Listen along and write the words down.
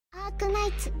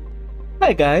Arknights.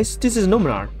 Hi guys, this is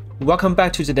Nominar. Welcome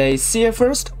back to today's CA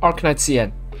First Arknights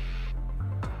CN.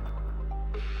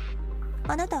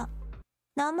 あなた、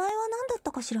名前は何だっ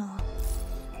たかしら?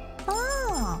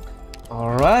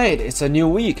 Alright, it's a new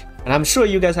week, and I'm sure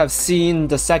you guys have seen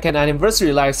the second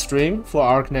anniversary live stream for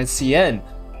Arknights CN.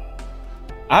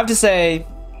 I have to say,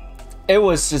 it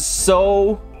was just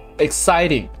so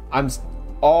exciting. I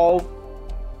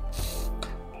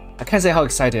can't say how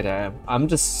excited I am. I'm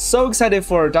just so excited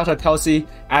for Dr. Kal'tsit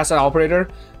as an operator.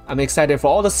 I'm excited for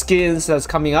all the skins that's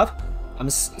coming up. I'm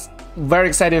very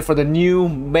excited for the new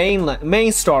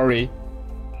main story,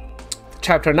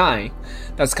 chapter 9,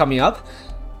 that's coming up.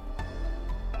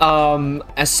 And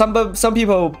some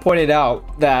people pointed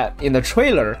out that in the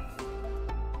trailer,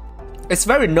 it's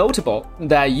very notable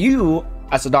that you,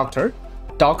 as a doctor,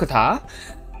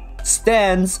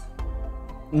 stands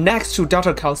next to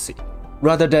Dr. Kal'tsit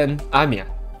rather than Amiya.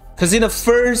 Because in the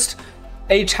first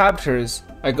 8 chapters,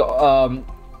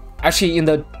 actually in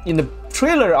the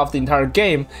trailer of the entire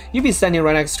game, you'd be standing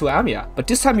right next to Amiya, but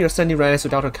this time you're standing right next to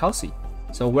Dr. Kal'tsit.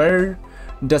 So where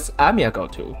does Amiya go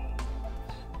to?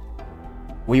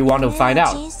 We want to find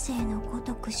out.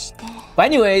 But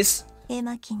anyways,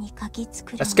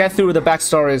 let's get through the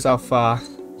backstories of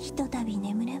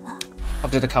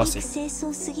Dr. Kal'tsit.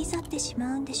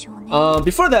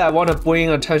 Before that, I want to bring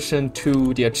attention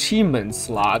to the achievement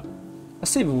slot.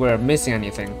 Let's see if we're missing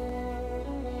anything.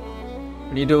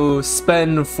 We need to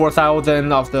spend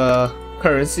 4,000 of the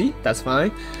currency. That's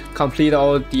fine. Complete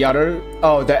all the other,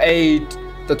 the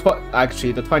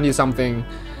 20-something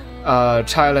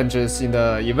challenges in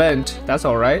the event. That's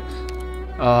all right.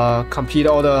 Complete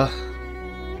all the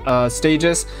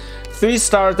stages.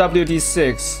 3-star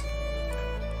WD-6.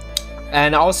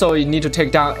 And also you need to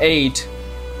take down 8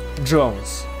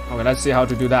 drones. Okay, let's see how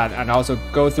to do that. And also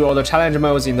go through all the challenge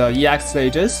modes in the EX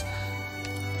stages.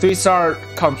 3-star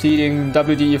completing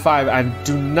WD-5 and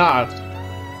do not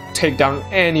take down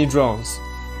any drones.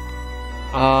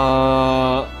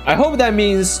 I hope that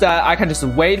means that I can just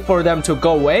wait for them to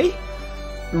go away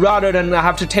rather than I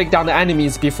have to take down the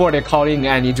enemies before they call in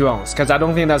any drones, because I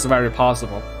don't think that's very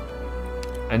possible.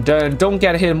 And then don't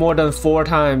get hit more than 4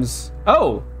 times.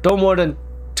 Oh, don't more than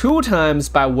 2 times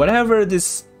by whatever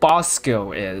this boss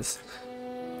skill is.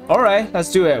 Alright,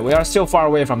 let's do it. We are still far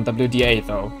away from WD-8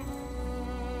 though.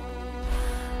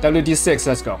 WD-6,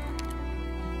 let's go.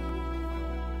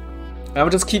 I will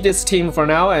just keep this team for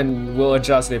now and we'll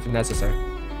adjust if necessary.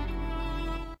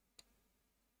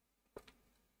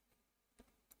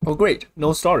 Oh great,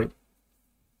 no story.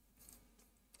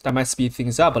 That might speed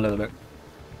things up a little bit.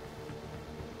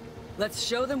 Let's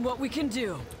show them what we can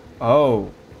do.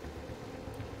 Oh.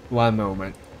 One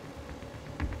moment.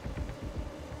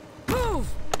 Move!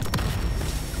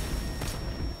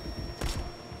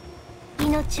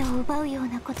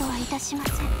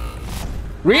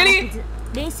 Really?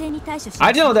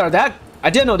 I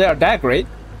didn't know they're that great.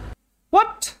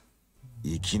 What?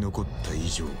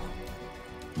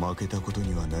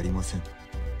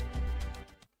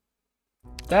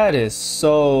 That is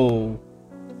so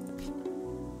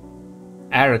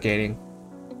irritating.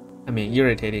 I mean,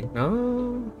 irritating.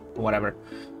 No, whatever.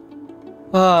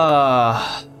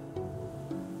 I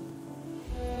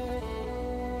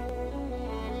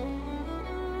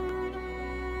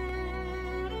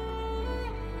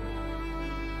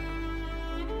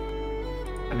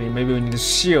mean, maybe we need a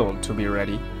shield to be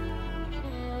ready.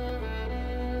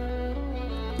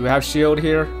 Do we have shield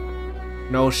here?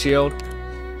 No shield.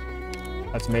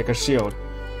 Let's make a shield.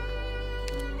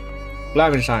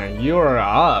 Blavenstein, you are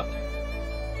up.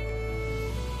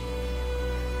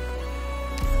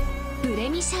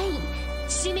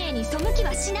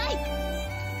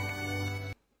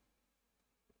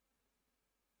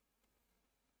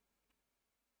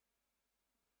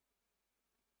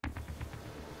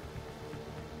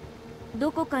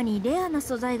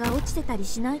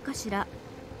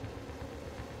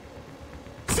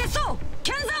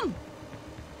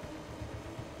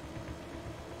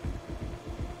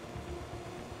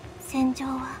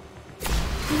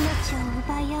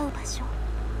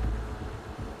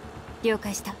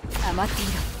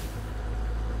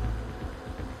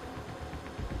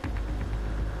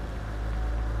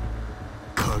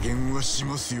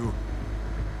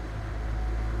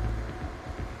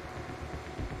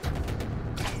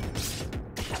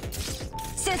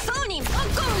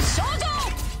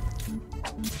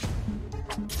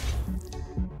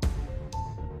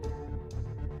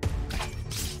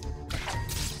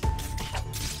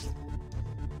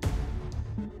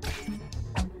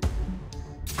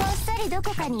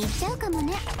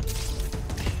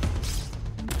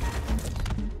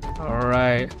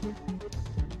 Alright.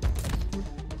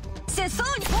 せそう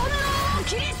に炎を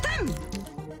切り捨てん。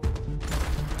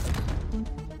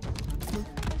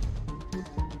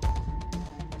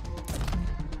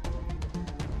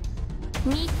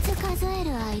3つ数え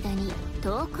る間に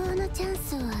投稿のチャン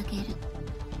スをあげる。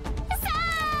さ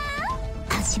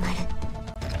あ始まる。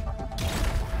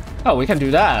 Oh, we can do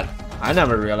that. I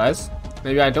never realized.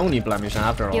 Maybe I don't need blemish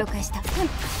after all. 了解した。た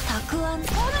くあん。炎を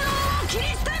切り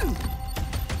捨てん。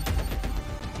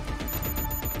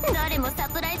誰もサ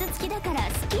プライズ付きだから好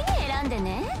きに選んで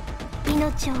ね。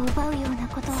命を奪うような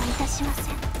ことはいたしま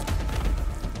せん。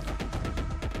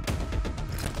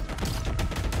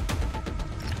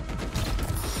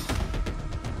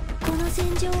この戦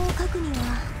場を書くに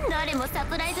は誰もサ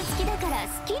プライズ付きだから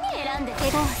好きに選んで。怪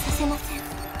我はさせません。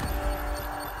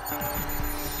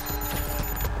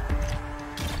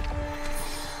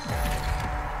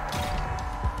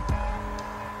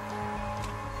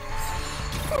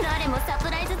誰もサプ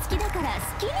ライズ付きだから好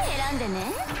きに選んで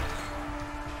ね。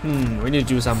We need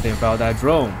to do something about that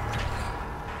drone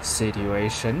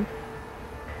situation.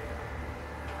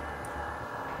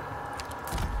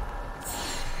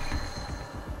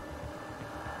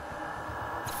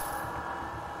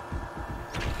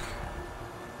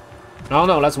 No,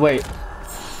 no, let's wait.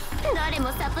 誰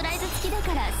もサプライズ付きだ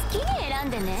から好きに選ん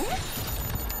でね。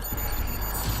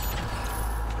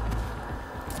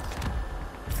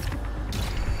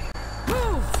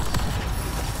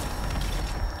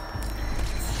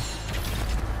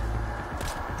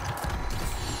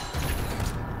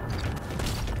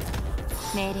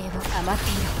命令を余って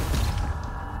いる。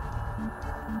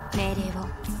命令を。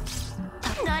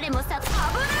誰もさ、危な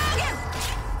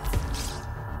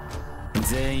い。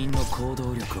全員の行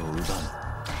動力を奪う。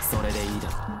それでいいだ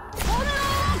ろう。炎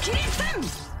を切り捨てん。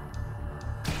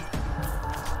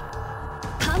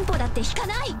半歩だって引か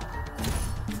ない。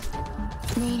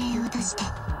命令を出して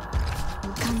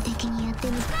完璧にやって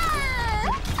みた。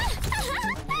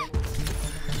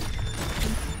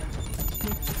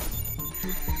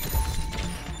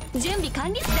準備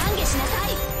完了。懺悔しなさい。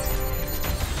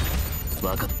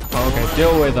分かった。Okay, deal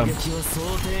with them. 撃は想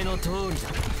定の通りだ。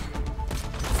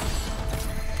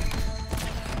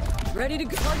Ready to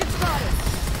go. Target spotted.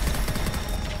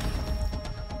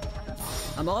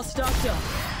 I'm all stocked up.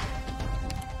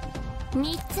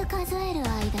 3つ数える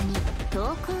間に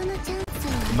投稿のチャンス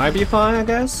を。 Might be fun, I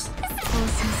guess. 降参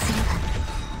すれば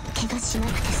怪我しな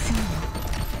くて済むの。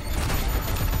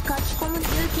書き込む。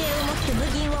風景をもって無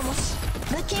銀を模し、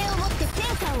無形をもって天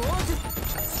下を応ず。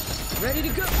 Ready to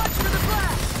go. Watch for the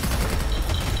blast.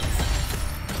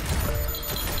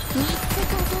 3つ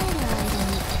数える間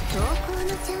に投稿の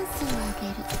チャンスをあげ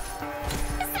る。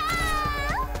さあ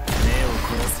目を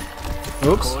殺せ。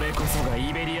 Oops. これこそがイ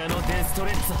ベリアのデスト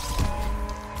レッツァ。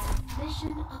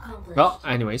 Well,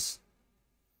 anyways.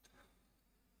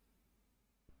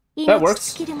 命 That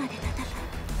works. 尽きるまで戦う。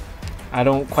 I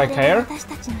don't そ quite れが care. 私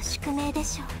たちの宿命で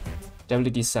しょう。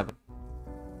 WD-7.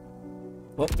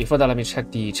 Well, before that, let me check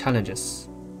the challenges.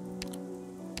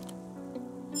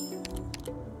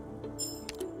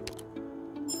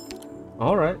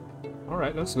 Alright.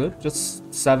 Alright, looks good. Just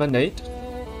 7, 8.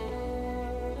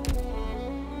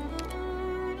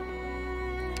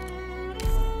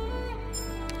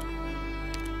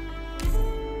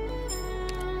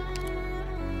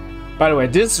 By the way,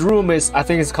 this room is, I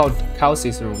think it's called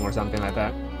Kal'tsit's room or something like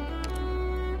that.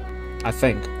 I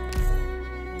think.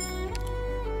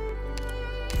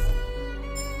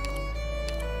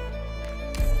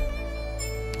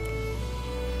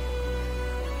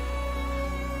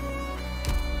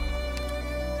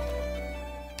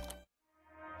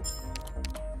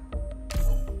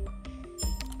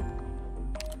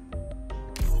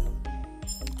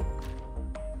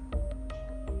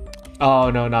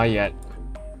 Oh, no, not yet.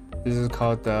 This is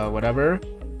called the whatever.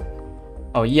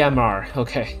 Oh, EMR.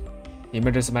 Okay.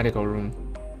 Emergency Medical Room.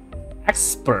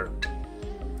 Expert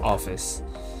Office.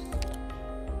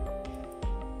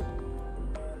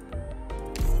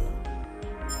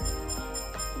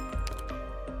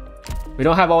 We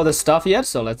don't have all the stuff yet,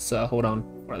 so let's hold on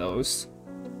for those.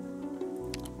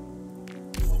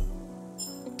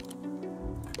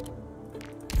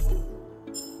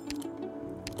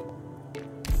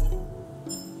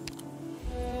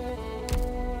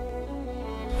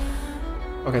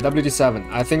 Okay,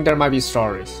 WD-7. I think there might be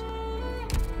stories.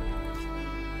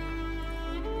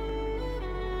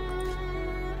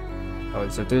 Oh,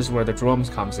 so this is where the drums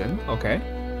comes in. Okay.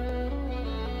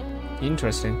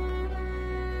 Interesting.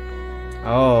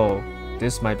 Oh,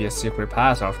 this might be a secret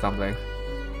pass or something.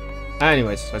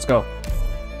 Anyways, let's go.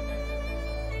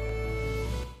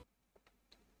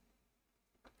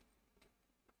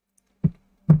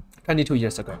 "22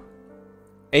 years ago.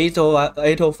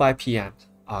 8:05 p.m.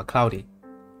 Cloudy.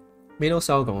 Middle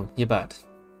Salgong, Yibet.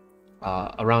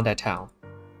 Around that town.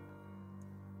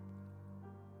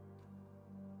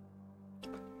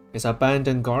 It's an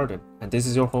abandoned garden, and this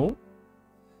is your home?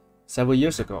 Several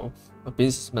years ago, a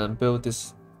businessman built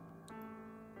this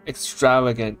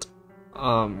extravagant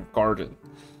garden,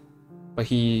 but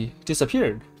he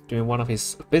disappeared during one of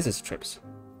his business trips.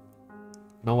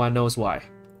 No one knows why.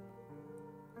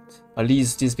 At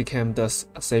least this became the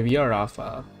savior of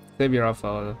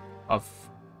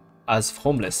us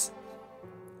homeless.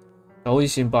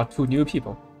 Oishin bought 2 new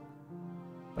people,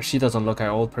 but she doesn't look like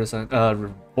an old person,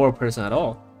 poor person at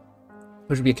all.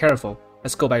 We should be careful.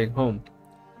 Let's go back home.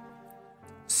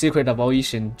 Secret of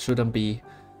Oishin shouldn't be.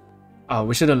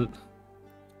 We shouldn't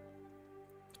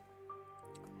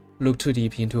look too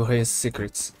deep into his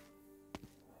secrets.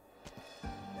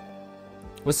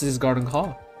 What's this garden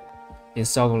called? In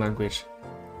Salgong language,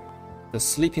 the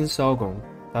Sleeping Salgong.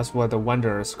 That's what the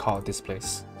wanderers call this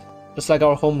place. Just like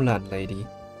our homeland, lady.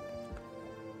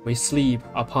 We sleep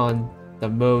upon the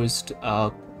most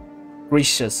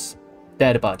gracious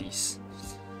dead bodies.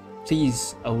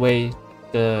 Please await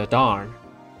the dawn.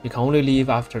 You can only leave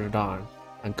after the dawn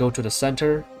and go to the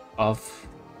center of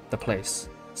the place,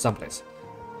 someplace,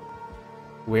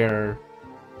 where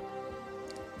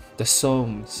the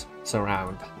stones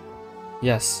surround.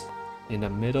 Yes, in the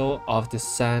middle of the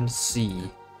sand sea.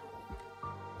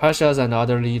 Pashas and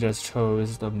other leaders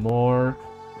chose the more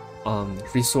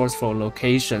resourceful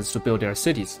locations to build their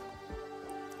cities,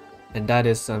 and that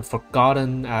is a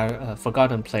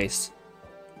forgotten place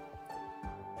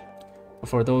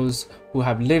for those who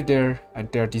have lived there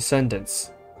and their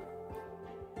descendants.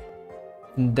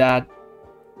 That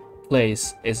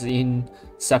place is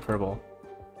inseparable.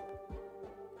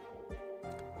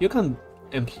 You can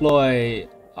employ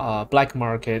black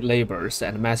market laborers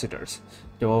and messengers.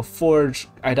 They will forge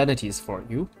identities for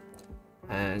you,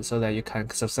 and so that you can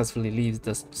successfully leave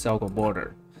the Salgong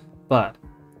border. But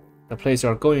the place you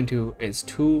are going to is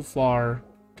too far.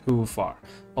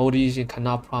 Old Yijin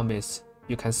cannot promise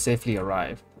you can safely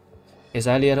arrive. Is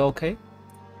Elliot okay?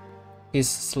 He's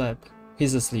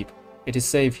asleep. It is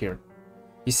safe here.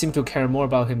 You seem to care more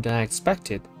about him than I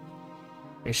expected.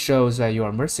 It shows that you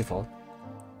are merciful.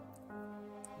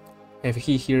 If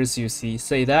he hears you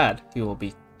say that, he will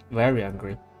be very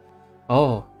angry.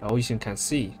 Oh, the Oishin can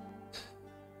see.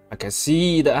 I can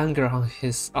see the anger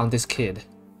on this kid.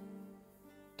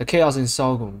 The chaos in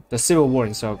Salgong, the civil war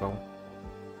in Salgong,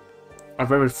 are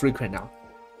very frequent now.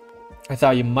 I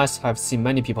thought you must have seen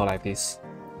many people like this.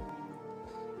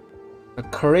 The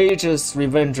courageous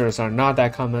revengers are not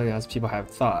that common as people have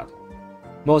thought.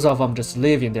 Most of them just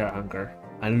live in their anger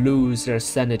and lose their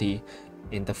sanity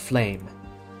in the flame.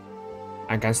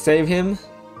 I can save him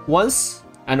once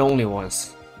and only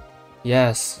once.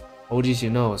 Yes, Ojishi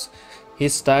knows.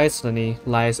 His destiny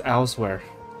lies elsewhere.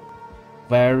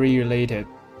 Very related,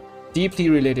 deeply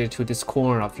related to this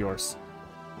corner of yours.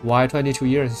 Why 22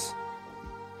 years?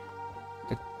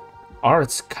 The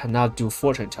arts cannot do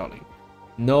fortune telling.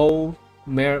 No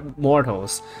mere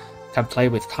mortals can play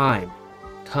with time.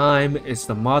 Time is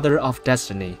the mother of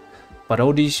destiny, but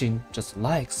Odishin just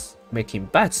likes making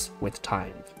bets with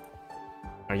time.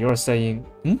 And you're saying,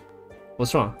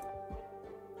 what's wrong?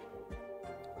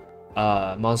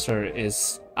 Monster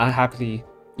is unhappily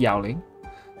yowling.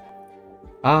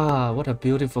 Ah, what a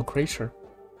beautiful creature.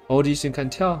 Odishin can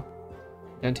tell.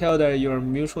 Can tell that you're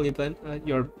mutually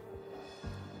you're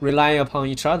relying upon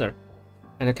each other,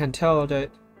 and I can tell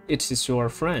that it is your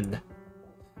friend.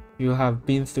 You have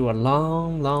been through a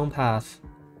long path.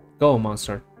 Go,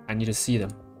 monster. I need to see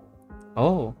them.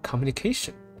 Oh,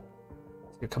 communication.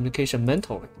 Your communication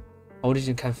mentally.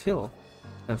 Odishin can feel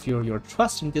your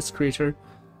trust in this creature,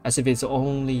 as if it's the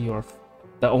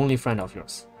only friend of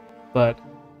yours. But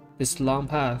this long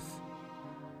path,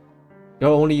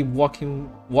 you're only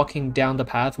walking down the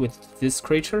path with this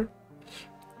creature?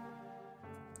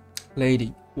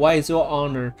 Lady, why is your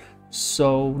honor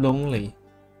so lonely?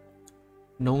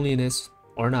 Loneliness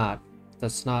or not,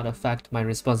 does not affect my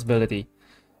responsibility.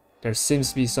 There seems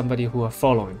to be somebody who are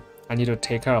following. I need to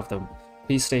take care of them.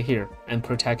 Please stay here and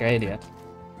protect Elliot.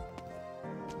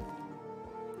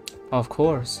 Of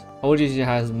course, Ojishi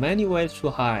has many ways to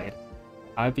hide.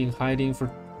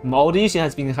 Ojishi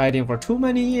has been hiding for too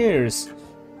many years.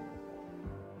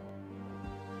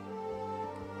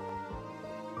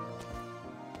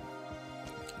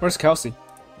 Where's Kal'tsit?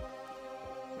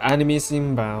 Enemies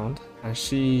inbound, and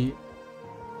she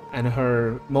and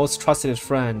her most trusted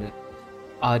friend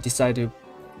decide to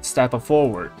step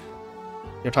forward.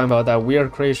 You're talking about that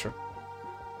weird creature.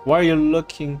 Why are you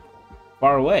looking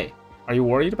far away? Are you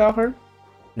worried about her?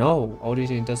 No,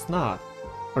 Odysseus does not.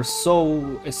 Her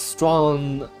soul is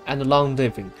strong and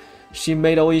long-living. She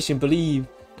made Odysseus believe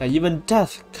that even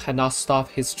death cannot stop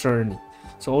his journey.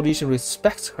 So Odysseus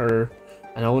respects her,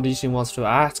 and Odysseus wants to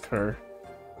ask her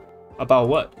about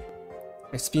what?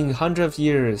 It's been hundreds of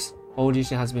years.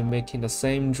 Odysseus has been making the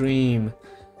same dream.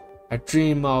 A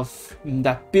dream of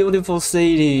that beautiful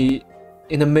city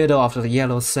in the middle of the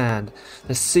yellow sand.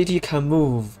 The city can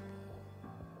move.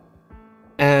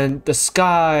 And the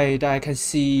sky that I can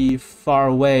see far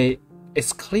away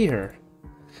is clear.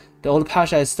 The old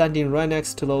Pasha is standing right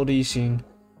next to Odysseus,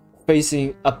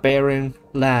 facing a barren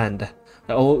land.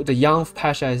 The young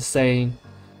Pasha is saying,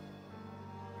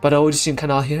 but Odysseus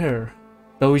cannot hear.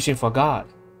 Odysseus forgot.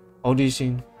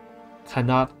 Odysseus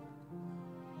cannot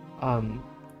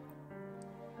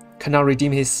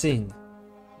redeem his sin.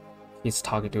 He's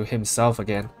talking to himself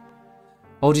again.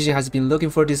 Odysseus has been looking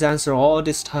for this answer all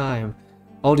this time.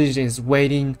 Odysseus is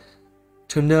waiting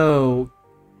to know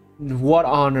what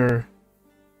honor,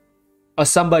 or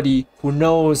somebody who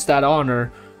knows that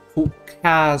honor, who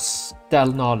has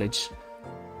that knowledge.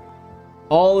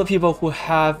 All the people who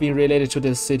have been related to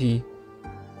this city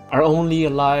are only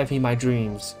alive in my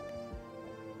dreams,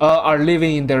 are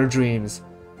living in their dreams.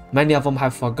 Many of them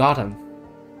have forgotten.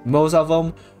 Most of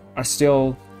them are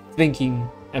still thinking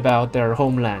about their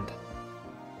homeland.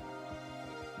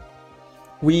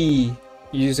 We,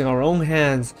 using our own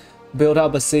hands, built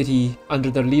up a city under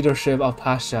the leadership of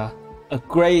Pasha, a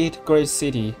great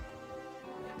city.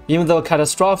 Even though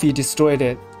catastrophe destroyed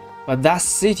it, but that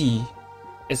city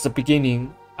is the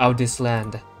beginning of this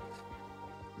land.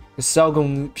 The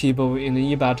Xiaogong people in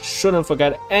the Ibat shouldn't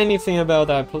forget anything about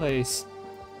that place.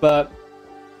 But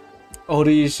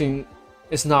Odysseus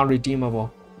is not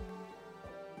redeemable.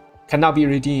 Cannot be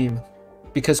redeemed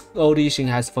because Odysseus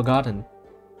has forgotten.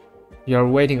 You are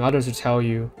waiting others to tell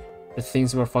you the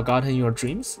things were forgotten in your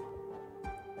dreams?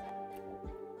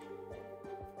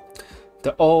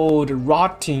 The old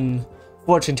rotting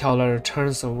fortune teller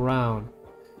turns around.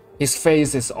 His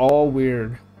face is all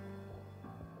weird.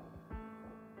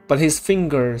 But his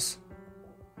fingers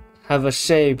have a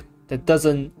shape that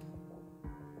doesn't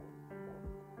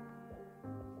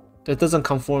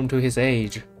conform to his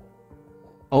age.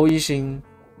 Odysseus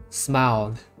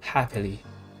smiled happily.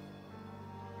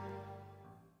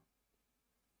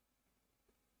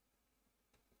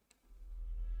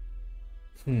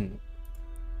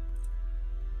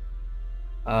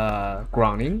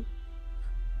 Grounding.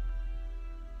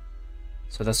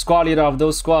 So the squad leader of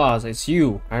those squads is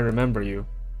you. I remember you.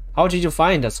 How did you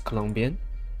find us, Colombian?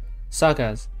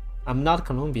 Sarkas, I'm not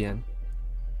Colombian.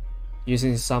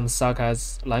 Using some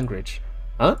Sarkas language.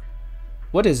 Huh?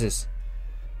 What is this?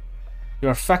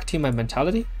 You're affecting my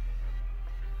mentality?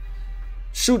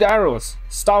 Shoot arrows!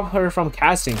 Stop her from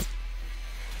casting!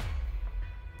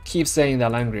 Keep saying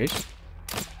that language.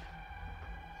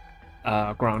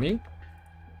 Grounding.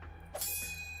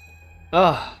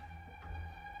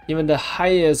 Even the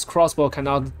highest crossbow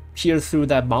cannot peer through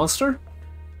that monster?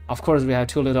 Of course, we have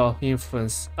too little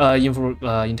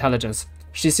intelligence.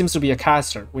 She seems to be a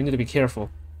caster. We need to be careful.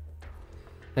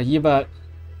 The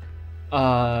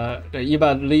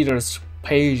Ibat leaders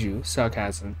page you,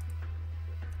 sarcasm.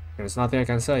 There's nothing I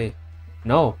can say.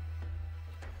 No.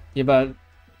 The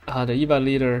Ibat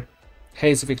leader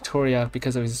hates Victoria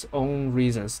because of his own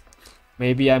reasons.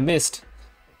 Maybe I missed.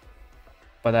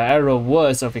 But the arrow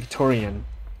was a Victorian.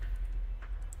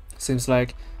 Seems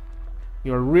like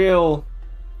your real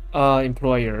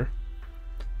employer,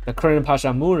 the current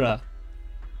Pasha Mura,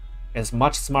 is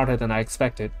much smarter than I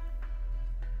expected.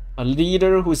 A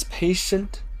leader who is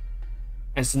patient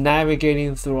and is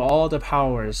navigating through all the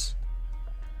powers.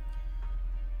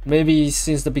 Maybe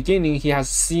since the beginning he has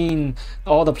seen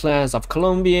all the plans of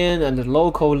Colombian and the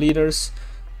local leaders.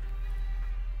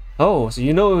 Oh, so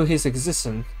you know his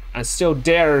existence and still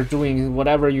dare doing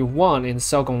whatever you want in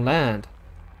Xiaogong land.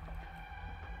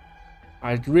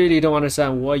 I really don't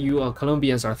understand what you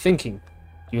Colombians are thinking.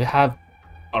 You have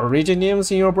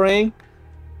originiums in your brain?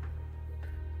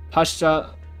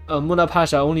 Pasha, Muna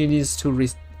Pasha only needs to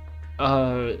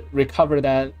recover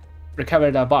that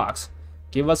box.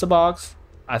 Give us a box.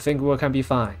 I think we can be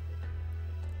fine.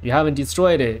 You haven't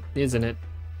destroyed it, isn't it?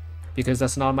 Because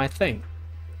that's not my thing.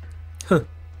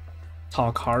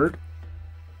 Talk hard.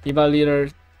 Iba leader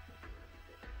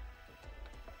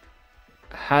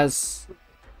has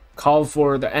called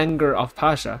for the anger of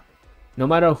Pasha. No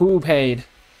matter who paid,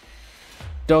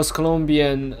 those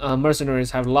Colombian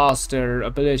mercenaries have lost their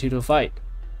ability to fight.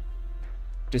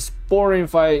 This boring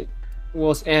fight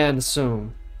will end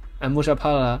soon, and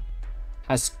Mushapala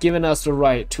has given us the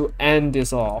right to end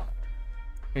this all.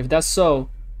 If that's so,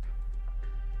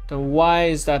 then why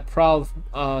is that proud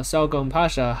Sargon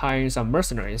Pasha hiring some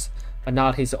mercenaries, but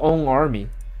not his own army?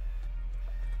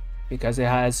 Because it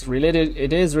is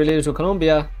related to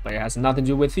Colombia, but it has nothing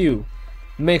to do with you.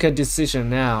 Make a decision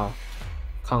now,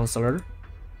 counselor.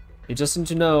 You just need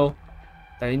to know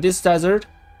that in this desert,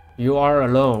 you are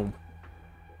alone.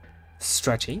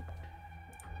 Stretchy.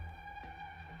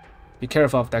 Be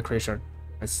careful of that creature.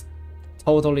 It's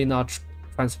totally not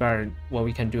transparent what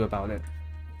we can do about it.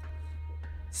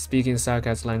 Speaking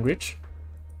Sarkaz language.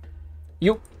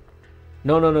 You.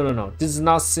 No. This is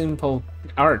not simple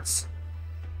arts.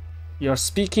 You're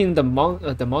speaking the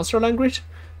monster language?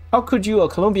 How could you, a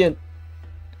Colombian,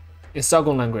 in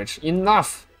Sargon language?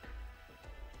 Enough!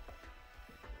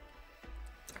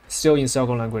 Still in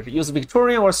Sargon language. Use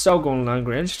Victorian or Sargon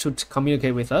language to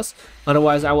communicate with us.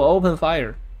 Otherwise, I will open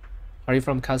fire. Are you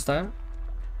from Kal'tsit?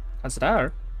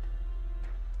 Kal'tsit?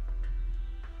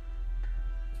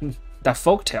 That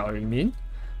folktale, you mean?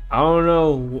 I don't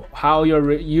know how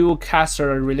you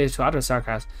caster relate to other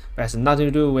sarcasm, but it has nothing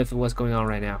to do with what's going on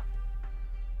right now.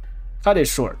 Cut it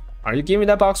short. Are you giving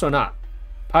that box or not?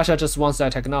 Pasha just wants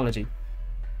that technology.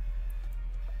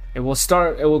 It will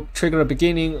trigger the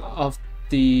beginning of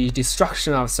the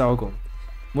destruction of Sargon.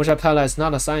 Mushapala is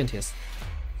not a scientist.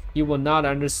 He will not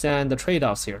understand the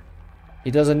trade-offs here.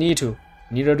 He doesn't need to.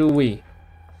 Neither do we.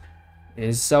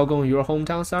 Is Sargon your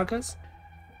hometown, Sarkaz?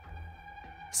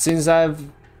 Since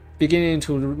I've beginning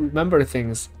to remember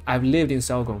things, I've lived in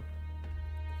Sargon.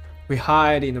 We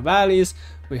hide in the valleys,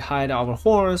 we hide our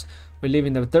horns, we live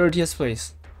in the dirtiest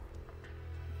place.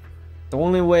 The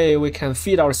only way we can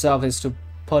feed ourselves is to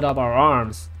put up our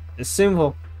arms. It's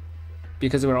simple,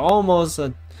 because we're almost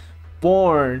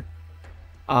born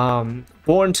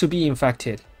to be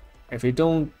infected. If we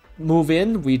don't move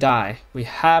in, we die. We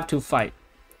have to fight.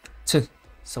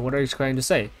 So what are you trying to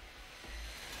say?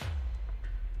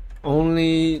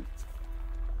 Only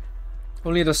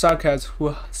the Sarkaz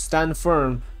who stand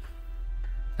firm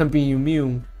can be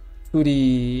immune to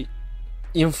the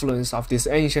influence of this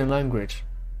ancient language.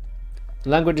 The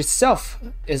language itself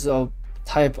is a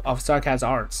type of Sarkaz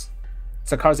arts,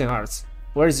 Sarkasian arts.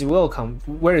 Where is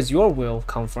your will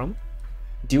come from?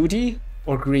 Duty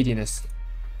or greediness?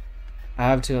 I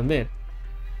have to admit,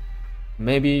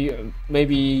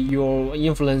 maybe your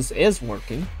influence is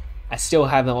working. I still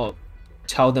haven't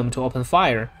tell them to open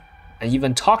fire and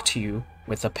even talk to you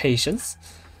with the patience.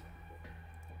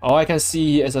 All I can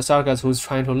see is a Sarkaz who's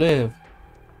trying to live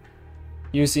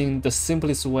using the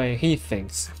simplest way he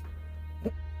thinks.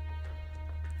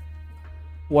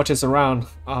 Watches around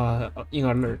in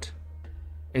alert.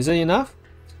 Is it enough?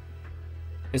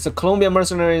 Is the Colombian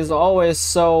mercenaries always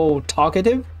so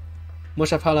talkative?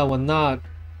 Mushapala will not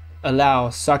allow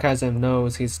sarcasm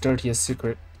knows his dirtiest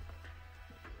secret.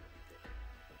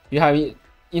 You have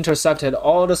intercepted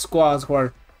all the squads who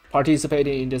are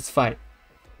participating in this fight.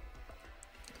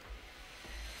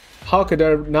 How could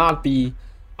there not be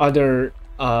other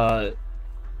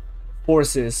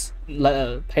forces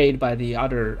paid by the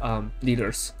other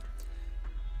leaders?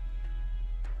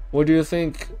 What do you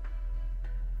think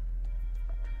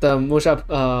the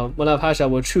Mullah Pasha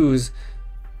will choose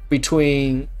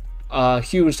between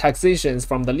huge taxations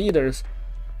from the leaders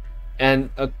and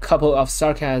a couple of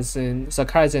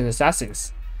Sarkasian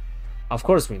assassins? Of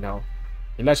course we know.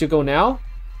 We let you go now?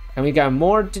 Can we get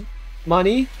more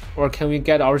money, or can we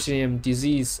get RCM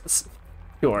disease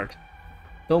cured?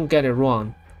 Don't get it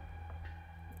wrong.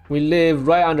 We live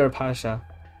right under Pasha.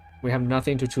 We have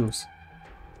nothing to choose.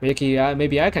 Maybe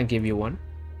I can give you one.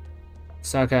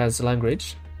 Sarkaz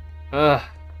language.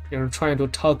 You're trying to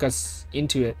talk us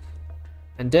into it.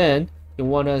 And then you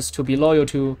want us to be loyal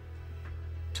to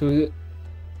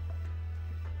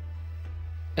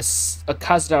a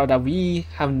caster that we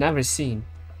have never seen.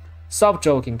 Stop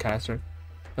joking, caster.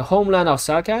 The homeland of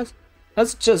Sarkaz?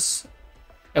 That's just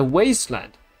a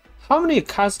wasteland. How many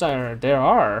caster there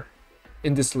are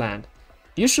in this land?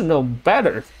 You should know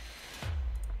better.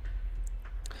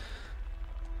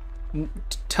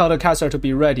 Tell the caster to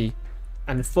be ready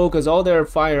and focus all their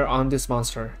fire on this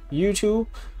monster. You two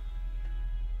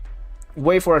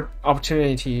wait for an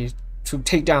opportunity to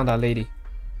take down that lady.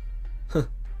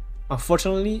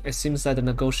 Unfortunately, it seems that the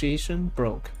negotiation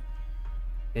broke.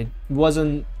 It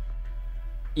wasn't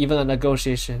even a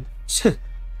negotiation.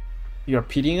 You're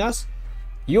pitying us?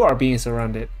 You are being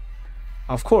surrounded.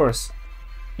 Of course,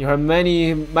 you have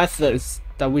many methods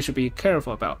that we should be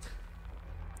careful about.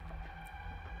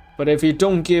 But if you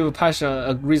don't give Pasha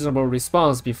a reasonable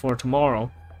response before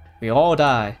tomorrow, we all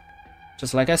die.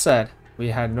 Just like I said, we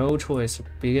had no choice to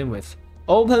begin with.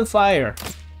 Open fire!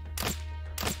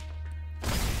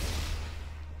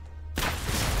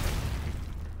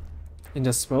 in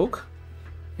the smoke?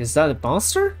 Is that a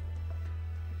monster?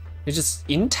 It's just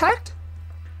intact?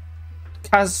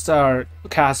 Caster,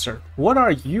 what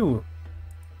are you?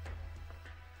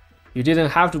 You didn't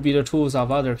have to be the tools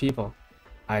of other people.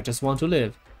 I just want to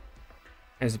live.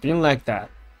 It's been like that.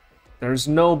 There's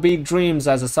no big dreams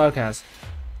as a sarcasm.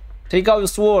 Take out your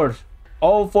sword.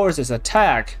 All forces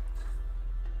attack.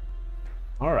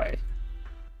 Alright.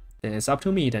 Then it's up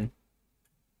to me then.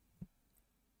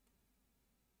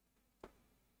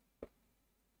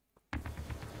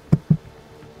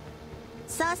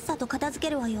さっさと片付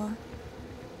けるわよ。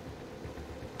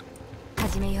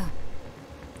始めよ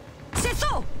う。拙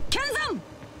僧剣山。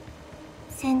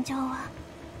戦場は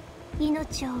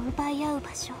命を奪い合う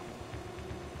場所。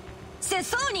拙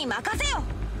僧に任せよ。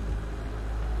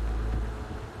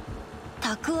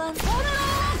たくあん。炎を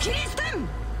切り捨てん。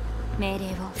命令を。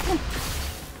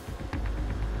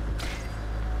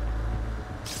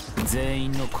全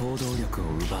員の行動力を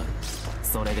奪う。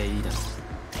それでいいだろう。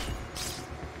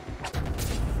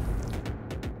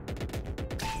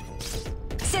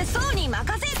拙僧に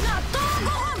任せ。納豆5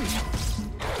本。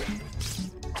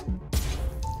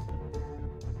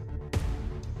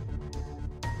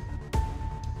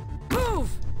Move。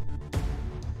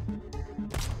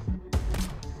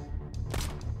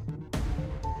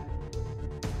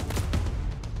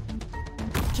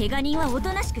怪我人はお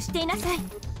となしくしていなさい。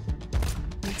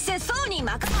拙僧に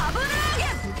任せ。油揚げ。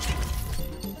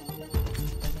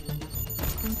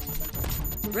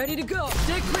Ready to go.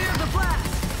 Stay clear of the blast.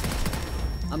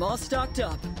 I'm all stocked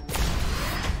up.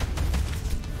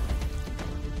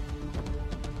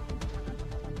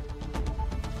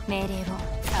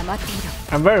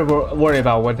 I'm very worried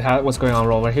about what's going on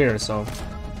over here, so.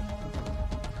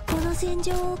 この戦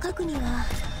場を描くには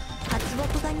発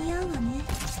木が似合うわね。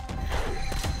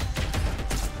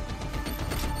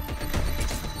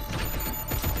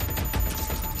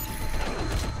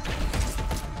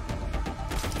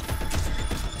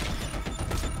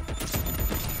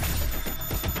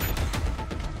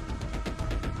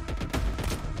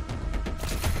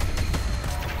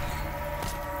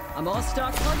I'm all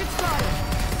stocked. Target spotted.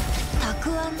 たく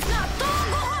あん。納豆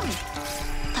5本。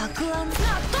たくあん。納豆5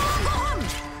本。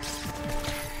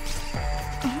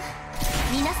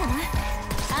皆様、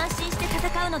安心して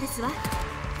戦うのですわ。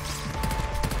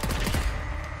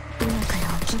今から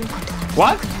起きることは。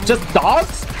 What? Just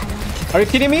dogs? Are you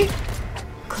kidding me?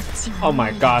 こっちは。 Oh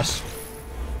my gosh.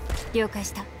 了解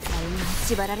した。歩みに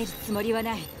縛られるつもりは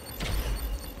ない。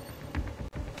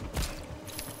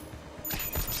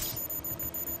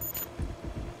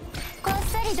こっ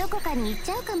そりどこかに行っち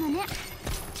ゃうかもね。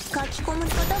書き込む言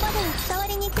葉では伝わ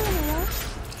りにくいのよ。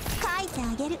書いて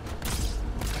あげる。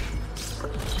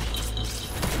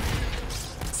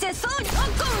拙僧に香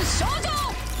港症状。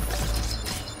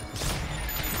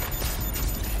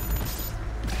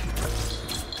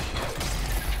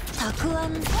たくあん。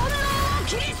炎を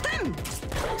切り捨てん。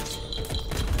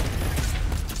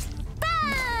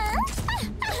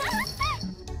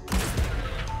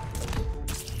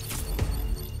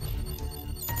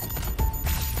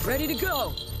Ready to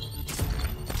go.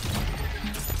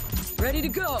 Ready to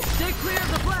go. Stay clear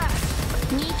of the blast.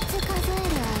 3つ数える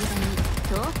間に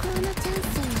投稿のチャン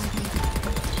スをあげる。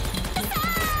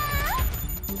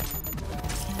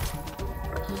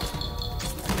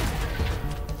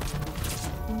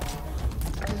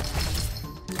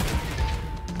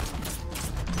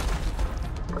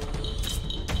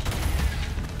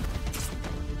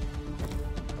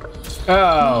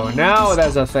Oh, now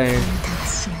that's a thing.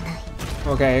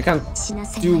 Okay, it can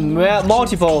do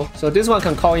multiple. So this one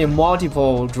can call in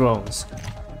multiple drones.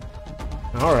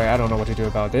 Alright, I don't know what to do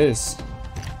about this.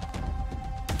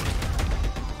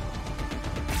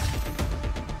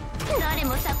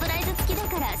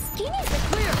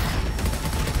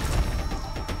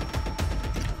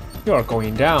 You are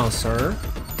going down, sir.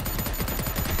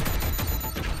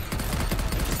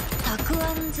 たく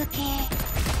あん漬け。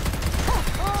大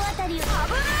当たりを。油揚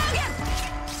げ。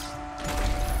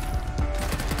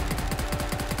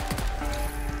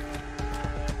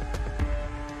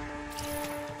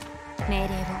命令を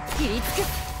切りつく。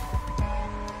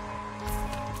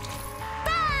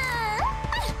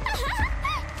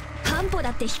半歩だ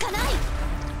って引かない。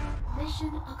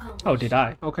 Oh, did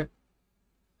I? Okay.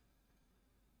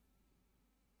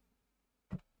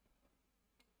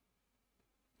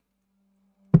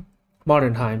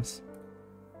 Modern times.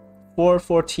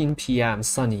 4:14 p.m.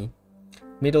 Sunny.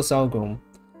 Middle Sorghum.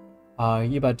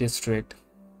 Iba District.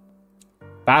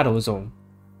 Battle Zone.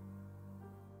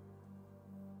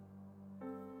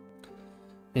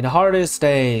 In the hardest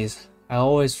days, I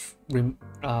always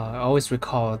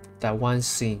recall that one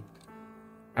scene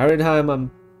Every time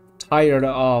I'm tired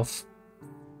of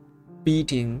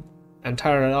beating and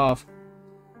tired of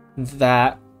with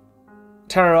the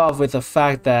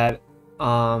fact that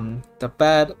the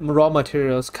bad raw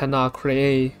materials cannot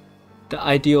create the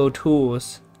ideal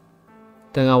tools,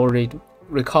 then I will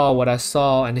recall what I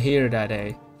saw and hear that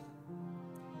day.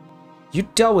 You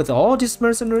dealt with all these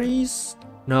mercenaries?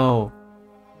 No.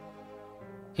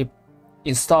 He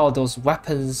installed those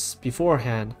weapons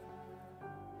beforehand,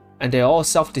 and they all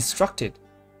self-destructed.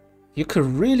 You could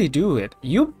really do it.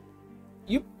 You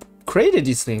created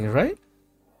these things, right?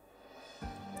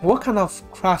 What kind of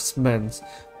craftsmen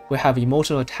will have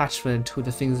emotional attachment to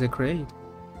the things they create?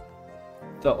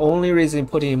 The only reason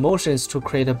putting emotion is to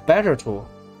create a better tool,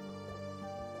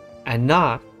 and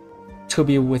not to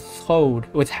be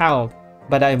withheld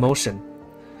by that emotion.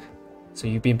 So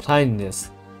you've been planning this.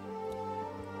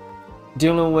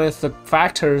 Dealing with the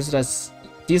factors that's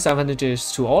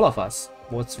disadvantageous to all of us.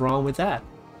 What's wrong with that?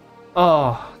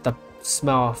 Oh, the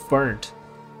smell of burnt.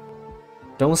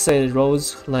 Don't say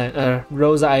Rose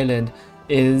Island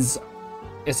is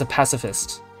a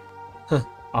pacifist. Huh,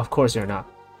 of course you're not.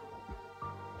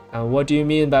 And what do you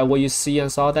mean by what you see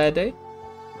and saw that day?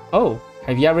 Oh,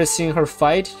 have you ever seen her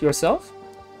fight yourself?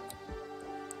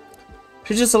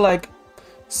 She's just like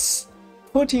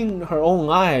putting her own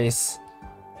eyes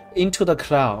into the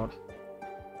cloud,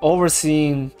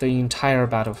 overseeing the entire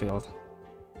battlefield.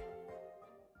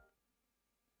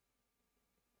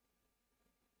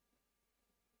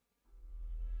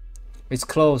 It's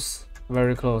close,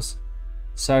 very close.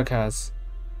 Sarkaz,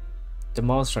 the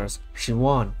monsters, she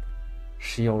won.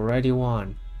 She already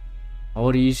won.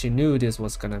 Already she knew this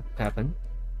was gonna happen.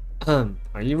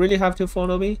 Are you really have to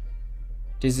follow me?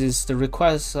 This is the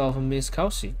request of Miss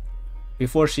Kal'tsit.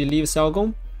 Before she leaves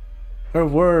Xiaogong, her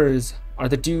words are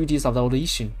the duties of the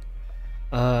audition.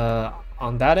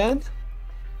 On that end,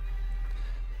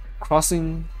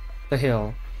 crossing the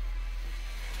hill.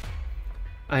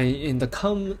 In the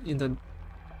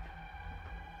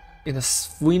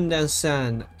wind and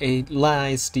sand, it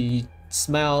lies the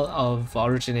smell of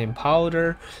originating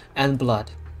powder and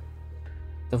blood.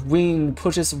 The wind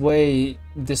pushes away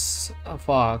this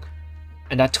fog,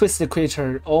 and that twisted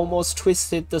creature almost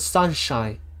twisted the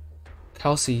sunshine.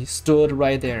 Kal'tsit stood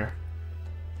right there.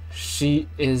 She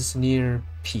is near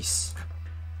peace.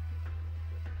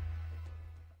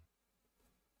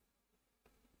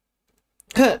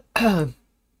 You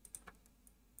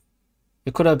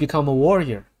could have become a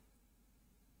warrior.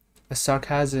 A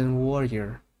sarcasm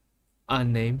warrior.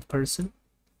 Unnamed person.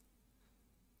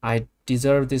 I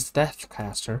deserve this death,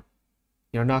 caster.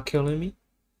 You're not killing me?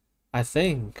 I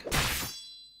think.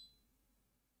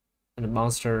 And the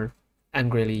monster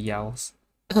angrily yells.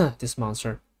 This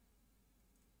monster.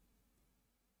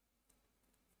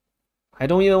 I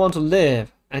don't even want to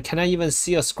live. And can I even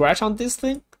see a scratch on this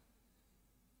thing?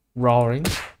 Roaring.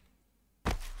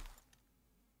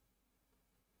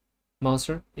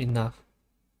 Monster, enough.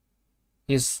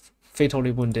 He's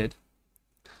fatally wounded.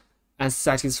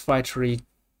 Unsatisfactorily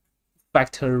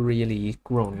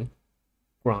groaning.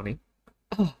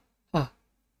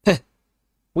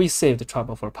 We saved the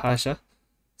trouble for Pasha.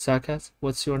 Sarkaz,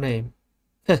 what's your name?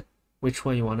 Which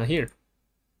one you wanna hear?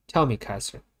 Tell me,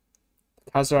 Caster.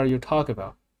 The Caster you talk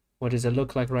about. What does it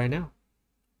look like right now?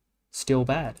 Still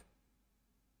bad.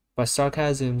 But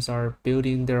sarcasms are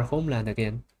building their homeland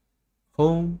again.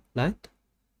 Homeland?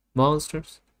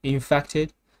 Monsters?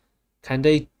 Infected? Can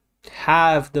they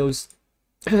have those?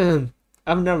 I've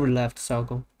never left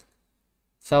Xiaogong.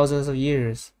 Thousands of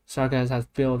years, Sarkaz has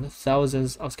built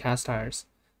thousands of cast irons,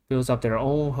 built up their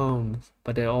own homes,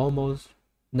 but they almost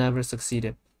never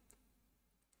succeeded.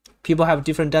 People have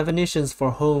different definitions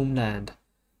for homeland,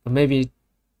 but maybe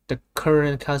the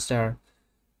current cast iron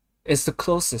is the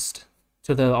closest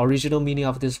to the original meaning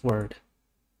of this word.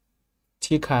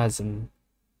 Tikazm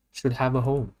should have a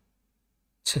home.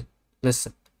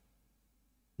 Listen.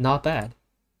 Not bad.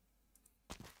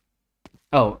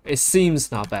 Oh, it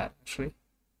seems not bad, actually.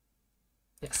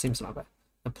 Yeah, it seems not bad.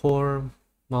 The poor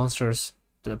monsters.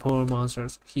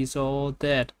 He's all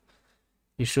dead.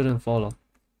 You shouldn't follow.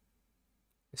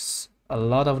 It's a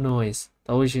lot of noise.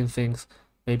 The Ocean thinks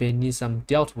maybe it needs some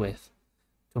dealt with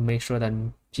to make sure that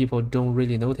people don't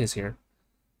really notice here.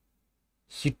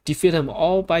 You defeat them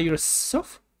all by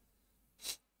yourself?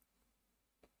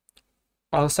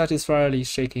 Unsatisfactorily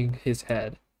shaking his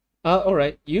head.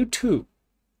 Alright, you too.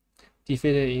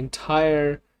 Defeated the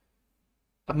entire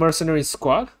mercenary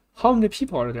squad? How many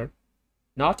people are there?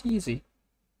 Not easy.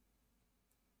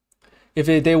 If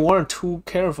they weren't too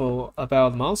careful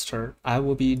about monster, I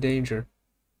would be in danger.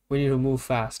 We need to move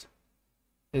fast.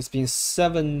 It's been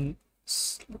 7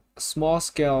 small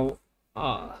scale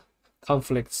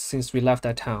conflicts since we left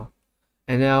that town,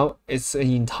 and now it's an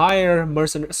entire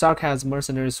sarcasm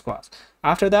mercenary squad.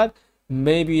 After that,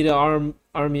 maybe the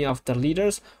army of the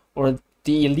leaders or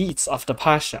the elites of the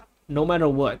Pasha. No matter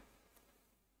what,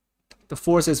 the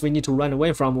forces we need to run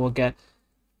away from will get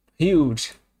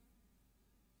huge.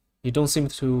 You don't seem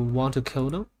to want to kill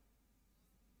them?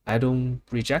 I don't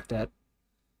reject that.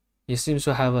 He seems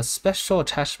to have a special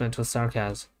attachment to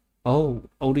sarcasm. Oh,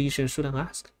 old Yishin shouldn't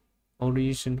ask. Old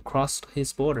Yishin crossed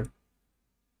his border.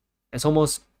 It's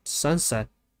almost sunset,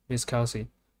 Miss Kal'tsit.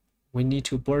 We need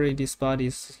to bury these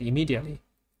bodies immediately.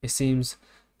 It seems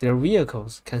their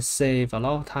vehicles can save a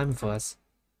lot of time for us.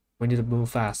 We need to move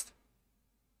fast.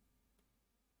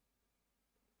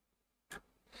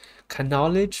 Can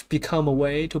knowledge become a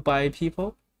way to buy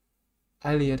people?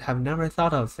 Elliot have never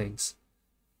thought of things.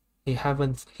 He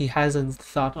hasn't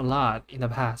thought a lot in the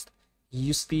past. He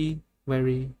used to be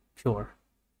very pure.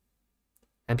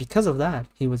 And because of that,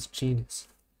 he was a genius.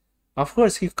 Of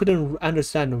course, he couldn't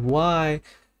understand why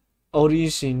old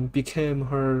Yishin became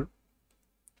her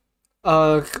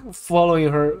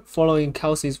following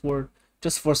Kal'tsit's word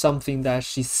just for something that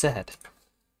she said.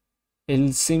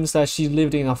 It seems that she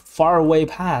lived in a faraway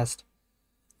past,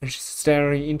 and she's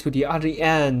staring into the other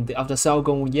end of the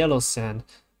Salgong yellow sand,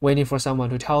 waiting for someone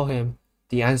to tell him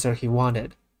the answer he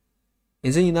wanted.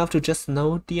 Is it enough to just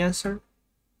know the answer?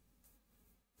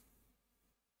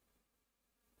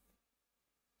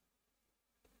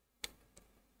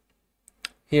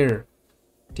 Here,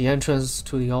 the entrance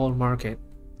to the old market.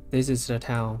 This is the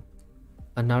town.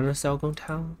 Another Salgong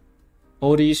town?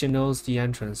 Old Yishin knows the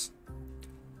entrance.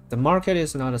 The market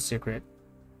is not a secret.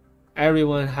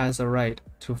 Everyone has a right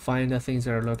to find the things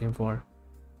they're looking for.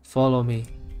 Follow me.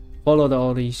 Follow the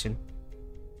old Yishin.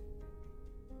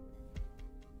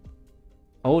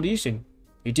 Old Yishin,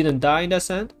 you didn't die in that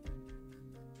sand?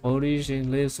 Old Yishin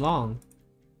lives long.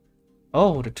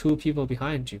 Oh, the two people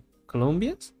behind you.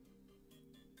 Colombians?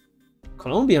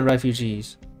 Colombian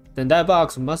refugees. Then that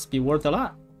box must be worth a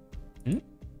lot.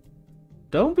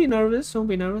 Don't be nervous, don't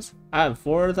be nervous. I have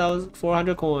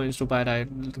 4,400 coins to buy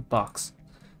that box.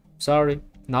 Sorry,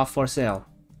 not for sale.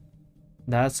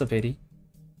 That's a pity.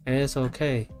 It's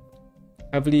okay.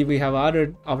 I believe we have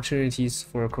other opportunities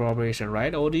for cooperation,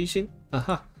 right, old Yishin?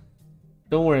 Aha.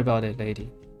 Don't worry about it, lady.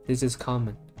 This is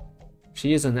common.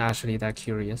 She isn't actually that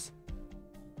curious.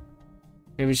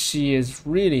 If she is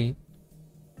really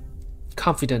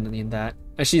confident in that,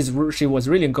 and she was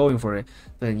really going for it,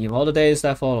 then in all the days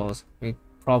that follows, we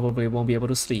probably won't be able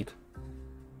to sleep.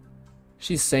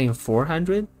 She's saying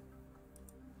 400?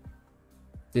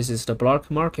 This is the black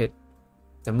market,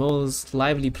 the most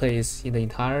lively place in the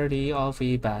entirety of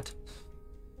Ebat.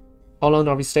 How long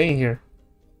are we staying here?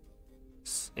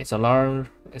 It's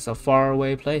a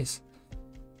faraway place.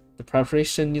 The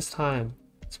preparation needs time.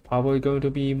 It's probably going to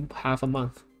be half a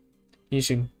month.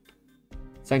 Yishin,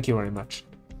 thank you very much.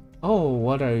 Oh,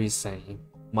 what are you saying?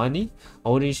 Money?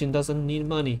 Old Yishin doesn't need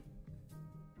money.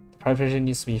 The preparation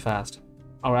needs to be fast.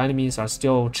 Our enemies are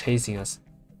still chasing us.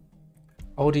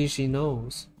 Old Yishin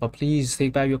knows, but please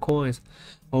take back your coins.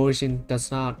 Old Yishin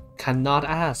cannot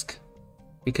ask,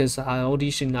 because Old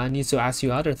Yishin, I need to ask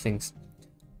you other things.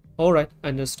 Alright,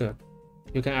 understood.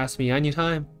 You can ask me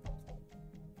anytime.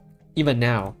 Even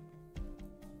now.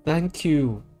 Thank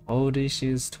you. Old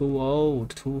Yishin is too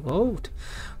old. Old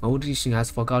Yishin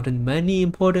has forgotten many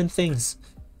important things.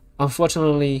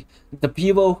 Unfortunately, the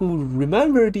people who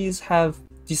remember these have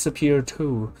disappeared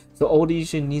too. So Old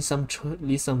Yishin needs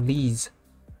some leads.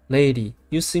 Lady,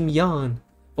 you seem young.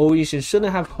 Old Yishin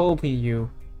shouldn't have hope in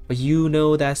you, but you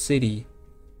know that city.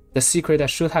 The secret that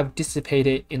should have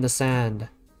dissipated in the sand.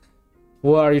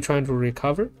 What are you trying to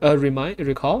recall?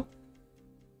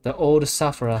 The old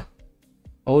sufferer.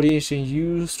 Old Yishin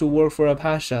used to work for a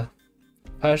Pasha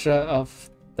of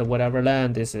the whatever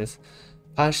land this is.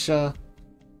 Pasha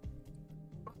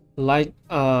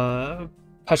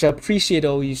appreciate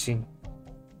Old Yishin.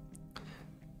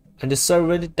 And the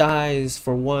servant dies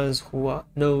for ones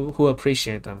who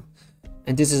appreciate them.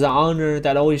 And this is an honor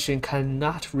that Old Yishin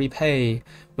cannot repay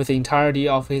with the entirety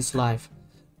of his life.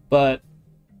 But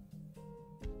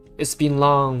it's been a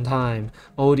long time.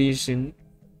 Old Yishin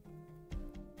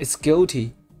is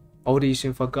guilty. Old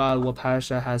Yishin forgot what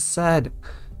Pasha has said.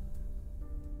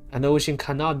 And Old Yishin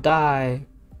cannot die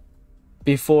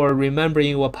before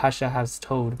remembering what Pasha has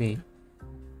told me.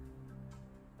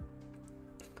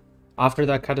 After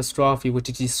that catastrophe which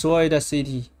destroyed the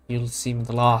city, you seemed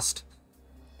lost.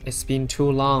 It's been too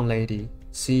long, lady.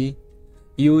 See?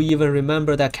 You even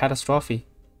remember that catastrophe.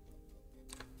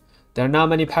 There are not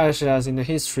many Pashas in the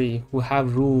history who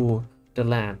have ruled the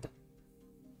land.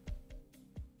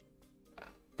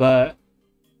 But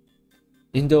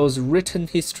in those written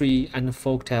history and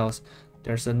folk tales,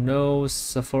 there's no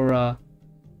Sephora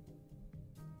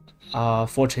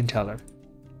fortune teller.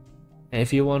 And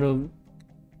if you want to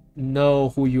know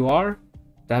who you are,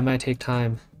 that might take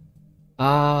time.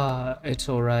 It's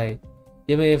alright.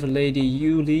 Even if, lady,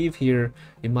 you leave here,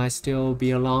 it might still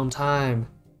be a long time.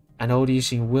 And old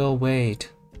Yixing will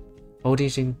wait. Old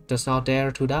Yixing does not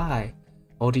dare to die.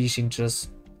 Old Yixing just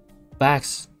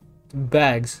begs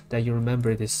that you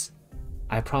remember this.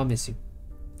 I promise you.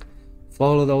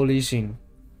 Follow the old Yixing.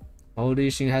 Old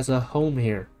Yixing has a home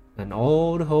here. An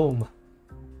old home.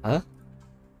 Huh?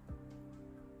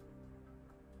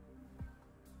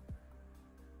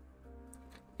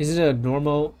 Is it a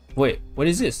normal... Wait, what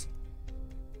is this?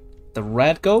 The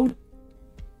red gold?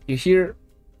 You here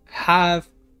have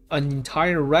an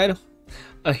entire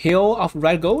a hill of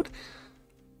red gold?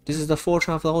 This is the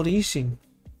fortune of the old Yixing.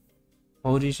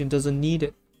 Old Yixing doesn't need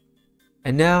it.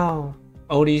 And now,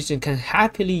 old Yixing can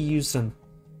happily use them.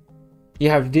 You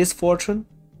have this fortune,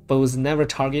 but was never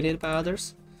targeted by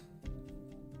others.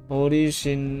 Old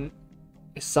Yixing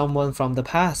is someone from the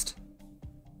past.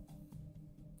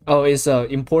 Oh, it's an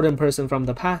important person from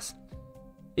the past.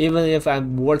 Even if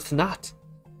I'm worth not,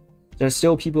 there's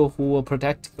still people who will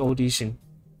protect old Yixing.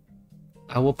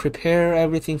 I will prepare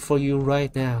everything for you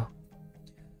right now.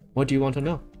 What do you want to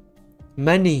know?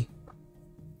 Many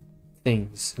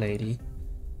things, lady.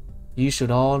 You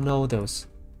should all know those.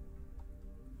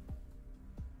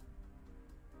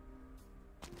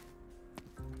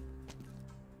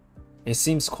 It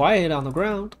seems quiet on the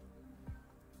ground.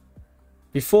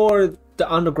 Before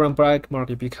the underground black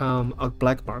market became a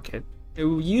black market, it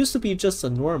used to be just a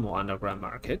normal underground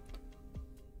market.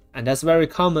 And that's very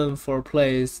common for a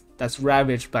place that's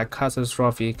ravaged by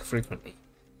catastrophe frequently.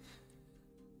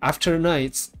 After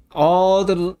nights, all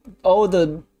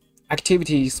the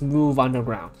activities move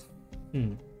underground.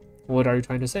 What are you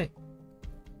trying to say?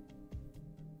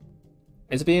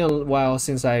 It's been a while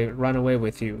since I ran away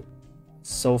with you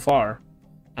so far,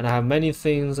 and I have many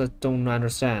things I don't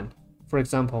understand. For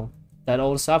example, that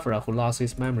old sufferer who lost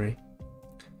his memory.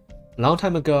 Long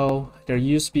time ago, there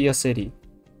used to be a city.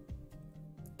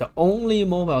 The only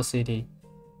mobile city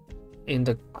in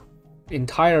the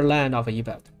entire land of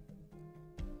Ebed.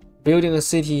 Building a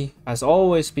city has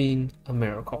always been a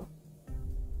miracle.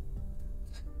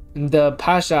 The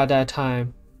Pasha at that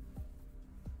time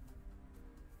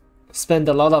spent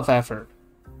a lot of effort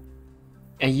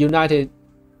and united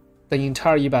the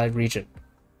entire Ebed region.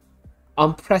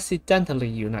 Unprecedentedly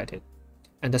united.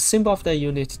 And the symbol of that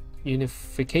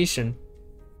unification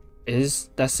is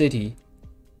that city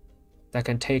that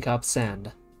can take up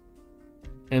sand.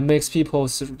 It makes people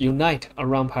unite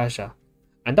around Pasha.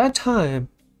 And that time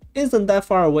isn't that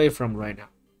far away from right now.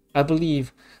 I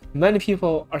believe many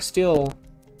people are still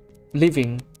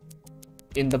living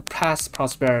in the past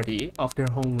prosperity of their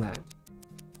homeland.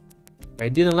 But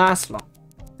it didn't last long.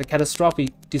 The catastrophe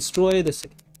destroyed the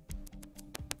city.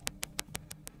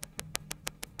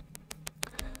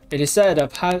 It is said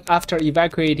that after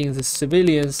evacuating the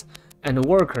civilians and the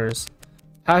workers,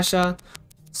 Pasha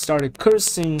started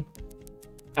cursing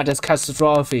at this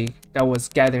catastrophe that was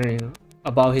gathering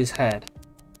above his head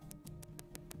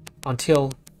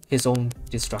until his own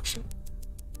destruction.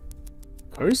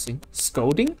 Cursing?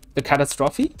 Scolding? The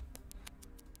catastrophe?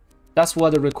 That's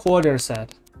what the recorder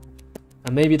said.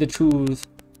 And maybe the truth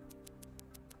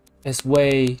is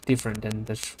way different than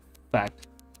the fact.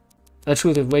 The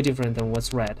truth is way different than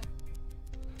what's read.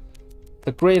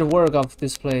 The great work of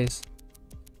this place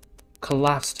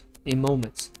collapsed in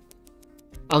moments.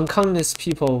 Uncountless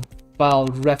people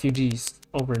filed refugees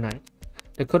overnight.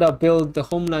 They could have built the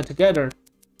homeland together,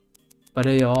 but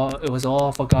it was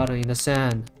all forgotten in the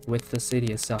sand with the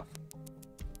city itself.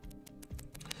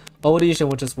 Old Yixing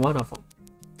was just one of them.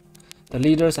 The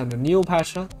leaders and the new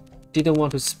Pasha didn't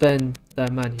want to spend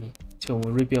that money to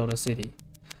rebuild the city,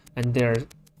 and their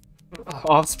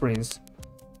offsprings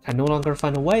can no longer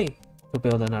find a way to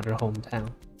build another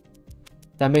hometown.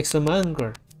 That makes them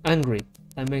angry.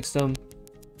 That makes them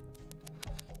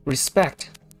respect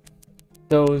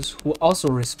those who also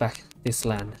respect this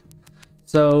land.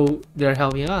 So they're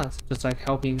helping us, just like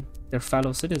helping their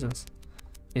fellow citizens.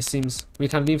 It seems we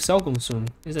can leave Xiaogong soon,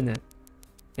 isn't it?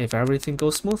 If everything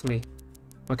goes smoothly,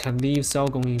 we can leave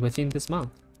Xiaogong within this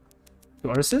month.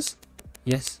 To Ursus?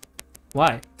 Yes.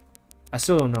 Why? I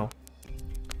still don't know.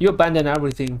 You abandoned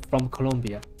everything from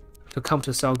Colombia to come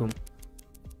to Xiaogong,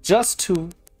 just to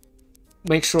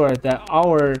make sure that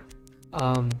our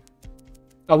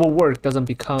work doesn't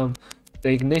become the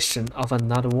ignition of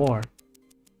another war.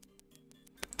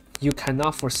 you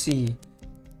cannot foresee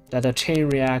that a chain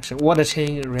reaction, what a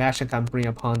chain reaction can bring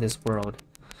upon this world.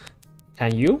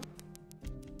 Can you?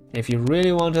 If you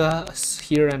really want to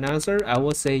hear an answer, I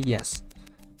will say yes.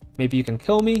 Maybe you can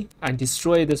kill me and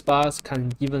destroy this box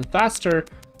can even faster,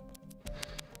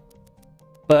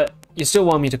 but you still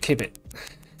want me to keep it.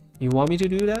 You want me to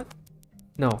do that?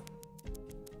 No.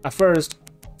 At first,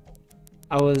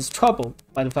 I was troubled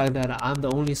by the fact that I'm the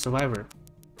only survivor,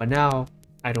 but now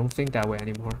I don't think that way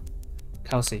anymore.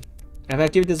 Kal'tsit, if I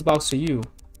give this box to you,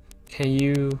 can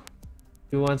you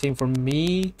do one thing for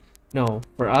me? No,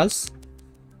 for us?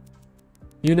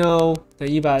 You know, the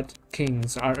Ebat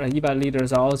kings, Ebat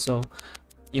leaders are also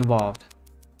involved.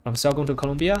 From Selgon to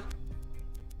Colombia,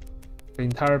 the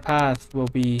entire path will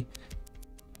be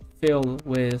filled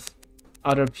with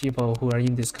other people who are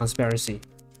in this conspiracy.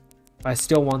 But I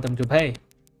still want them to pay.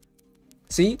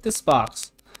 See, this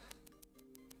box.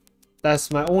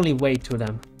 That's my only way to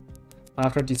them.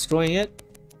 After destroying it,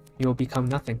 you will become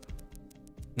nothing.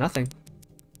 Nothing.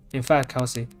 In fact,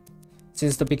 Kal'tsit,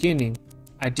 since the beginning,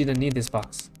 I didn't need this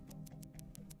box.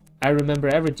 I remember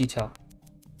every detail.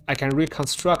 I can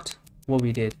reconstruct what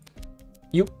we did.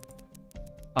 You,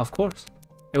 of course,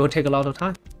 it will take a lot of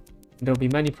time. There will be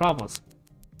many problems,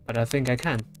 but I think I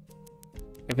can.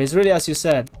 If it's really as you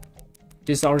said,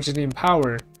 this originating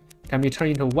power can be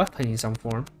turned into a weapon in some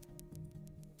form.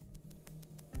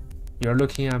 You're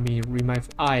looking at me with my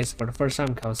eyes for the first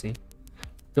time, Kal'tsit.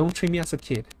 Don't treat me as a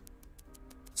kid,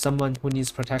 someone who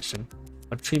needs protection,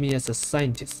 but treat me as a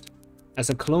scientist, as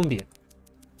a Colombian.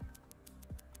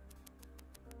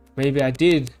 Maybe I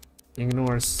did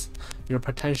ignore your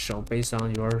potential based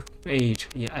on your age,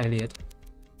 Elliot.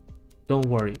 Don't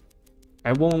worry.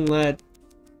 I won't let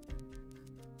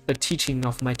the teaching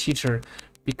of my teacher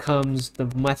becomes the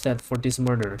method for these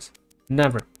murders.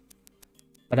 Never.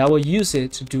 But I will use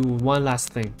it to do one last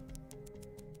thing.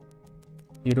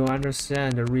 You don't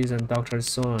understand the reason Dr.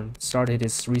 Son started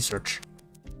his research.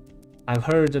 I've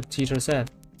heard the teacher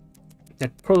said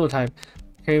that prototype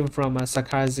came from a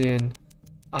Circassian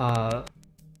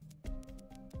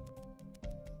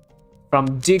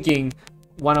from digging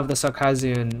one of the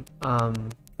Circassian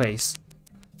place.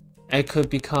 It could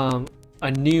become a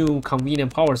new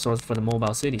convenient power source for the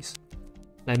mobile cities.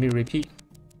 Let me repeat.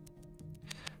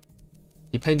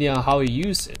 Depending on how you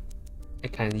use it,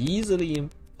 it can easily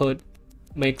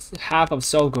make half of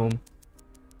Selgon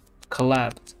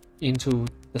collapse into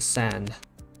the sand.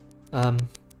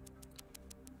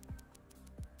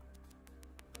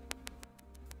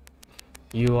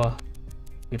 You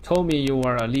told me you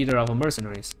are a leader of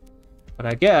mercenaries, but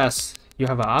I guess you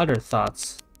have other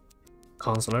thoughts,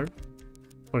 counselor.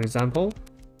 For example,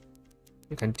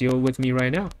 you can deal with me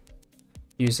right now,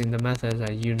 using the method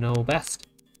that you know best.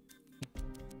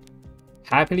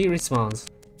 Happily responds.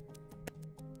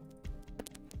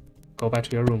 Go back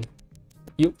to your room.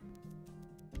 You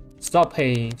stop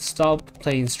playing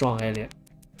strong, Elliot.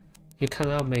 You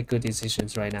cannot make good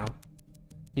decisions right now.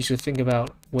 You should think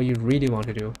about what you really want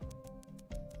to do.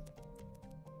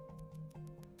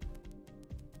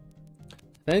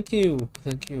 Thank you.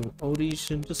 Old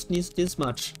Asian just needs this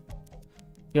much.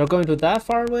 You're going to that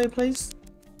far away place?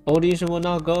 Old Asian will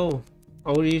not go.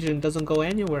 Old Asian doesn't go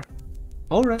anywhere.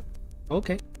 Alright.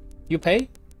 Okay. You pay?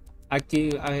 I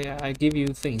give you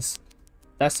things.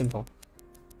 That's simple.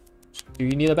 Do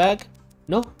you need a bag?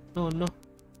 No.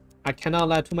 I cannot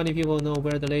let too many people know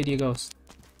where the lady goes.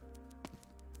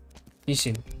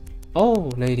 Ishin. Oh,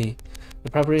 lady.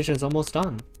 The preparation is almost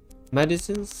done.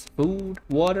 Medicines, food,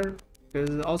 water.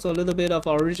 There's also a little bit of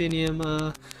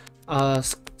originium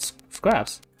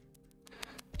scraps.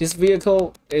 This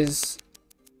vehicle is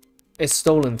a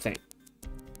stolen thing.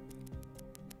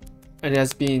 And it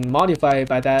has been modified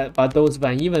by those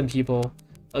Van Even people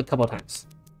a couple times.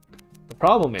 The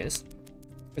problem is,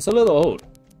 it's a little old,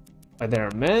 but there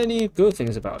are many good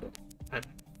things about it, and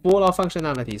full of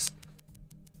functionalities.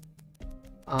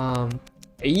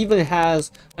 It even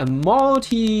has a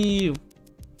multi-something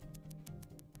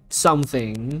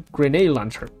grenade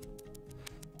launcher.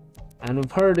 And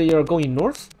we've heard you're going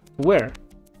north? Where?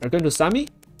 You're going to Sami?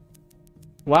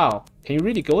 Wow, can you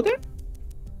really go there?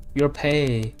 Your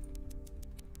pay.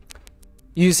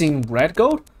 Using red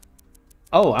gold?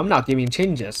 Oh, I'm not giving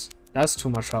changes. That's too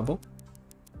much trouble.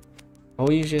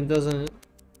 Asian doesn't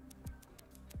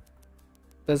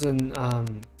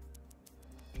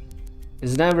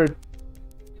is never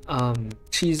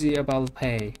cheesy about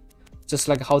pay, just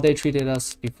like how they treated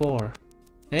us before.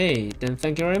 Hey, then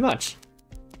thank you very much.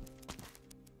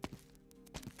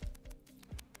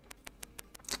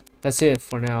 That's it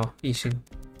for now, Ishin.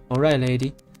 Alright,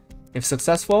 lady. If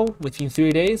successful, within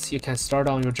 3 days, you can start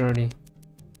on your journey.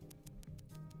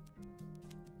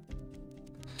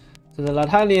 So the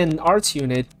Latalian arts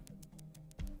unit,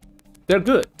 they're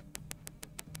good.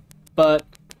 But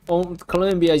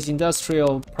Columbia's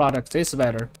industrial products is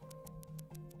better.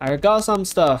 I got some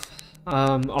stuff.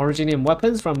 Originium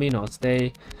weapons from Minos.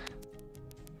 I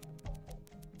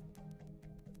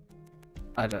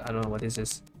don't know what this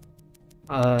is.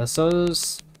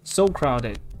 So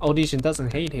crowded. Audition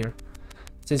doesn't hate here.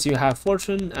 Since you have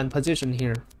fortune and position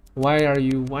here, why are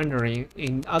you wandering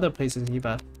in other places,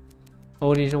 Eva?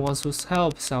 Audition wants to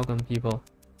help Salgon people,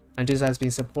 and this has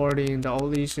been supporting the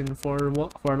Audition for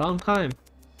a long time,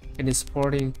 and is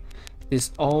supporting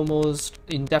this almost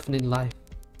indefinite life.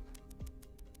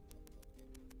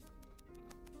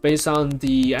 Based on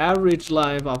the average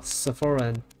life of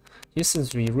Sephoran, he seems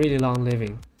to be really long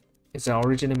living. Is the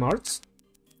Originium arts?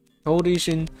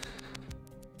 Audition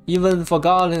even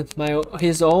forgot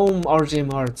his own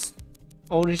Originium arts.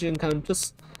 Audition can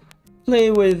just play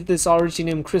with this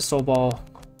Originium crystal ball,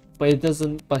 but he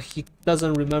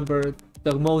doesn't remember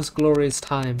the most glorious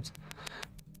times.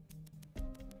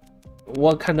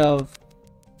 What kind of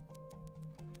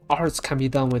arts can be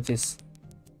done with this?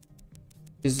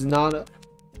 This is not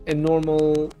a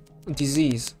normal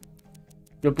disease.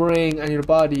 Your brain and your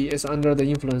body is under the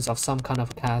influence of some kind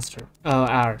of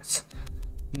arts.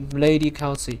 Lady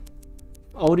Kal'tsit.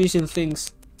 Audition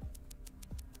thinks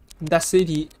that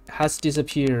city has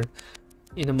disappeared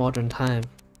in the modern time,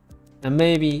 and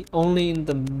maybe only in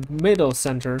the middle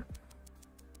center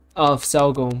of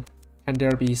Salgon can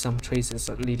there be some traces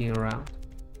lying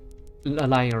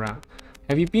around.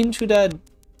 Have you been to that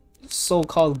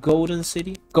so-called Golden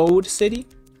City? Gold City?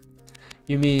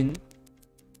 You mean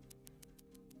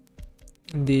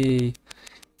the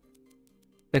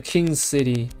King's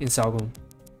City in Salgon?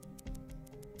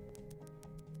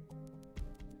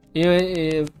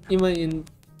 Even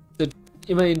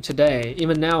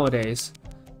nowadays,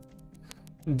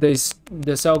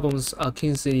 the Salgon's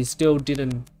King City still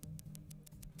didn't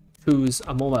choose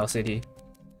a mobile city.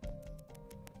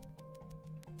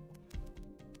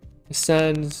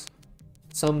 Sands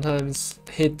sometimes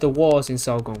hit the walls in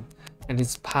Salgon, and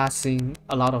it's passing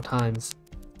a long time,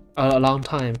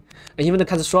 and even the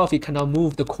catastrophe cannot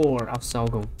move the core of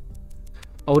Salgon.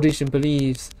 Audition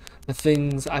believes the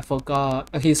things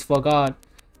he's forgot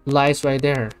lies right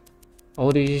there.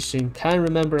 Audition can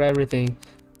remember everything,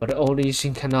 but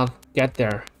Audition cannot get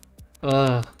there.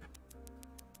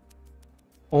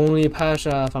 Only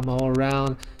Pasha from all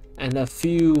around and a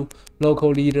few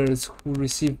local leaders who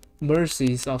receive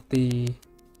mercies of the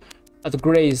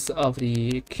grace of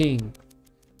the king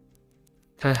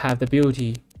can have the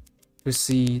beauty to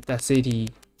see that city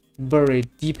buried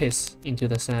deepest into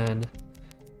the sand.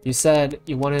 You said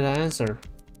you wanted an answer.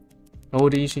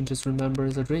 Audition just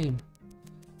remembers a dream.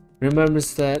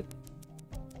 Remembers that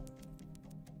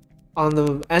on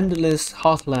the endless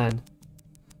hotland,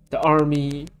 the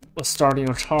army was starting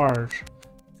a charge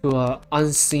to an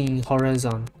unseen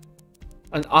horizon,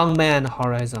 an unmanned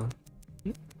horizon.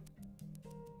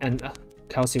 And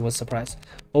Kal'tsit was surprised.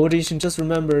 Audition just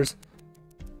remembers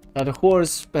that the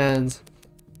horse bands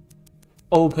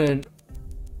opened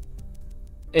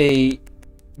a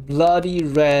bloody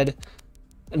red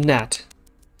net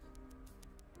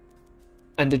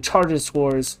and it charges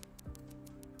towards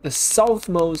the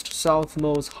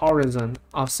southmost horizon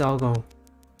of Salgon.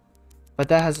 But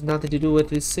that has nothing to do with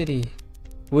this city.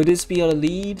 Would this be a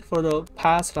lead for the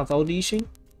past of Audition?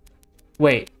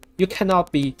 Wait, you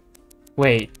cannot be...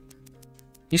 Wait,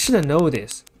 you shouldn't know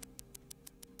this.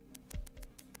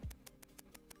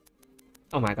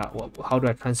 Oh my god, how do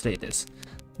I translate this?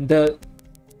 The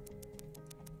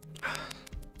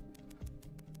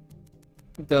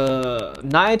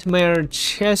Nightmare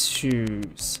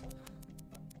Cheshu's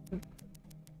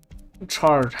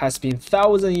charge has been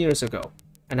 1,000 years ago.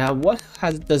 And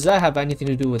does that have anything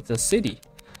to do with the city?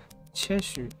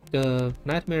 Cheshu, the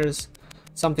nightmares,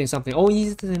 something.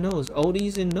 Audition knows.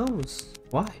 Audition knows.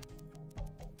 Why?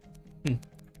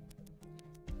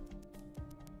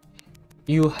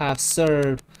 You have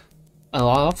served an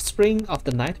offspring of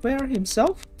the nightmare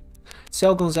himself.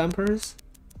 Salgon's emperors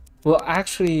will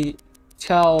actually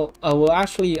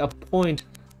appoint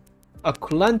a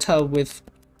Kulanta with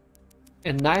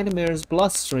a nightmare's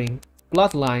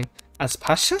bloodline as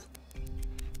Pasha.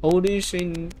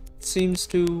 Audition seems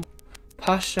to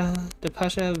the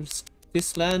Pasha of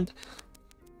this land.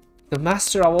 The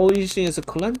master of Audition is a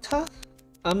Kulanta,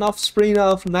 an offspring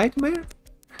of nightmare.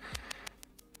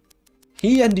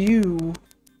 He and you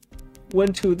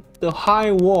went to the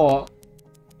high wall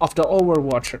of the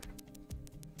Overwatcher.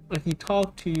 and he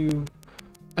talked to you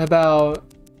about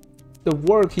the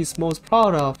work he's most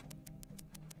proud of,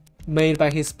 made by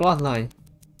his bloodline.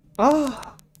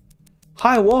 Ah,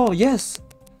 high wall, yes,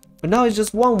 but now it's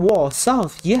just one wall,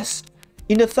 south, yes.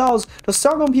 In the south, the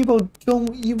Sargon people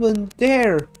don't even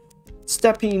dare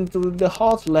step into the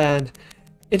heartland.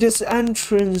 It is the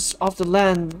entrance of the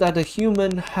land that the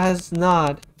human has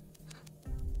not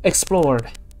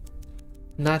explored.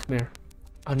 Nightmare.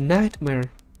 A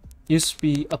nightmare used to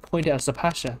be appointed as a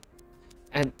pasha,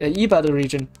 and the Ibad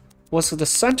region was the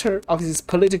center of his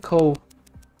political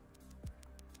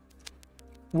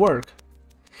work.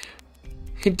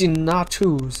 He did not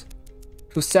choose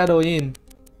to settle in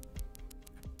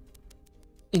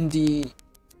the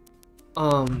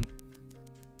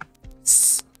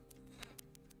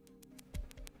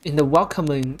in the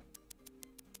welcoming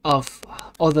of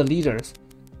all the leaders.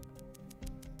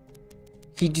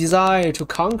 He desired to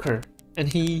conquer, and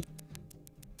he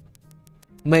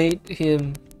made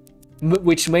him,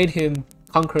 which made him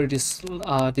conquer this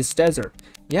desert.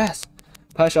 Yes,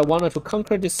 Pasha wanted to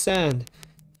conquer this sand.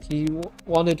 He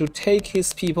wanted to take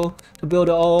his people to build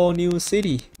an all-new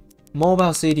city,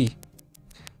 mobile city.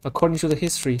 According to the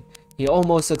history, he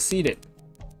almost succeeded.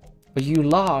 But you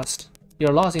lost.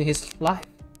 You're lost in his life.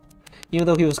 Even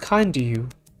though he was kind to you,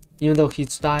 even though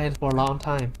he's died for a long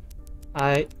time.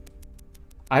 I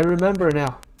remember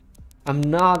now. I'm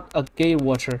not a gate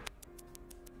watcher.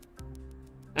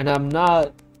 And I'm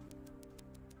not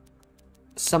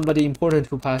somebody important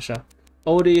to Pasha.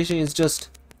 Old Asian is just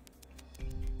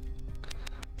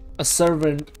a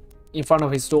servant in front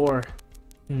of his door.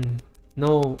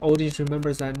 No, Old Asian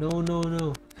remembers that.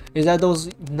 No. Is that those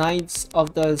nights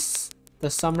of the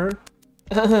summer?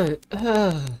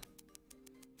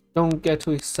 Don't get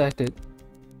too excited.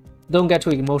 Don't get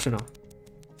too emotional.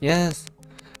 Yes,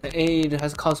 the aid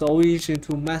has caused Old Asian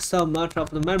to mess up much of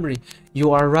the memory.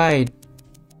 You are right.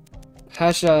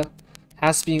 Pasha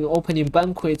has been opening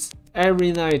banquets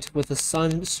every night with the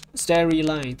sun's starry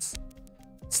lights,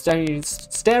 starry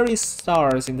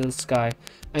stars in the sky,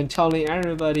 and telling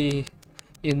everybody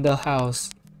in the house,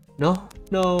 no,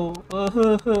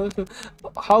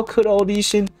 how could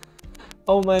audition?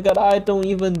 Oh my god, I don't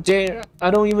even dare,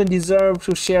 I don't even deserve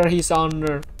to share his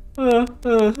honor.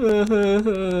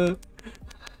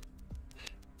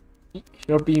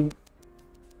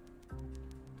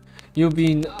 You've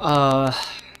been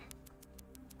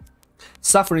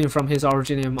suffering from his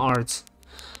original arts.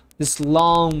 This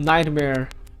long nightmare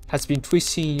has been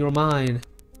twisting your mind,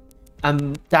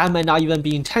 and that might not even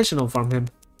be intentional from him.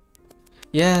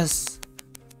 Yes,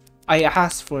 I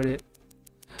asked for it.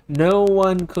 No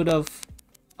one could have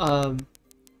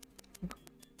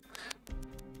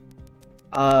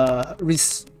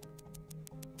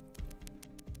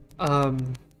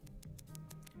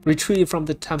retrieve from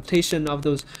the temptation of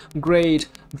those great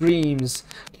dreams,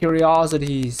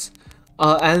 curiosities,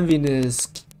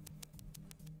 enviness,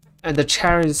 and the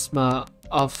charisma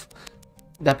of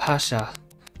the Pasha.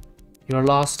 You're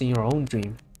lost in your own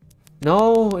dream.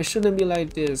 No, it shouldn't be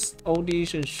like this.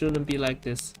 Audition shouldn't be like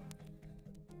this.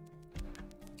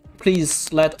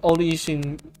 Please let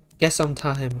Audition get some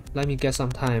time. Let me get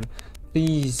some time.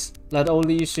 Please let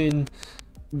Audition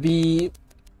be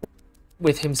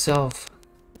with himself.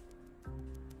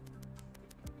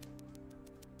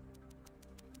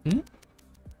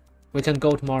 We can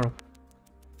go tomorrow.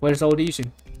 Where's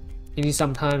Audition? He needs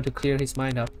some time to clear his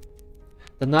mind up.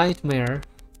 The nightmare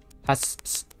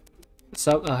has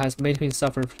made him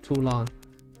suffer for too long.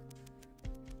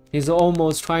 He's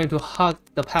almost trying to hug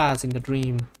the past in the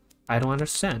dream. I don't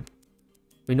understand.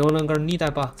 We no longer need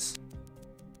that box.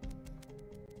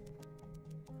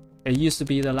 It used to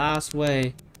be the last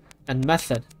way and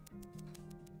method.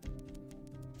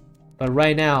 But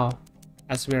right now,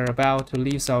 as we are about to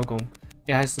leave Sargon,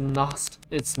 it has lost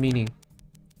its meaning.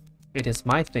 It is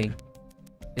my thing.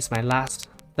 It's my last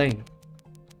thing.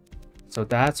 So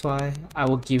that's why I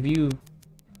will give you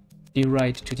the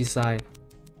right to decide.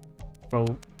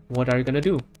 Bro, what are you gonna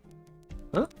do?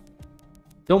 Huh?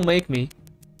 Don't make me.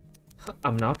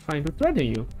 I'm not trying to threaten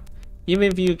you.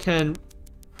 Even if you can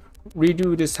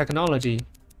redo this technology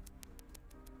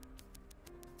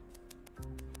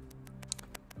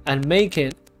and make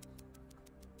it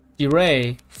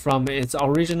derail from its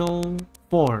original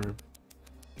form.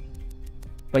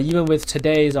 But even with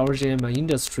today's original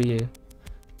industry,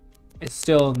 it's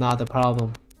still not the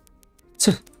problem.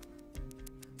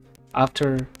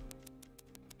 After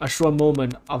a short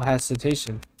moment of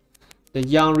hesitation, the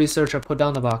young researcher put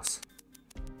down the box.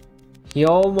 He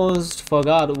almost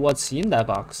forgot what's in that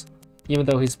box, even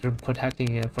though he's been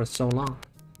protecting it for so long.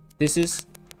 This is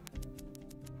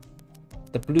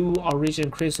The blue origin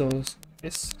crystals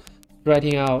is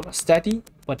spreading out steady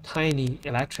but tiny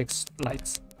electric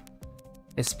lights.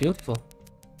 It's beautiful.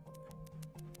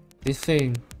 This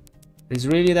thing is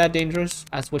really that dangerous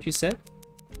as what you said?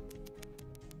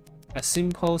 A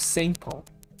simple sample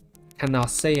cannot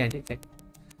say anything.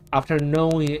 After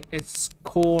knowing its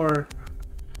core,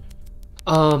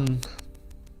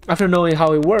 after knowing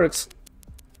how it works,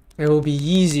 it will be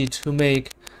easy to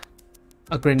make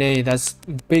a grenade that's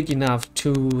big enough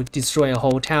to destroy a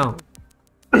whole town.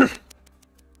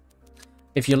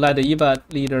 If you let the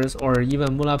Ibat leaders or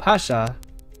even Mullah Pasha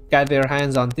get their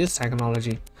hands on this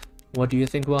technology, what do you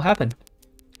think will happen?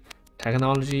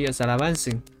 Technology is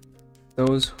advancing.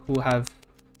 Those who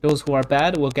are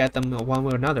bad will get them one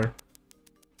way or another.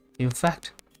 In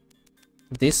fact,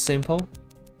 this sample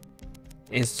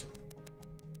is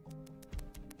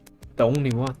the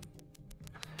only one.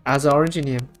 As an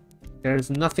originium, there is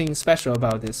nothing special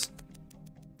about this.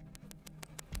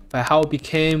 But how it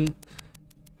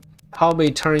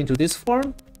turned into this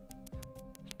form?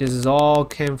 This is all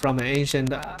came from an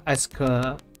ancient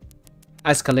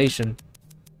escalation.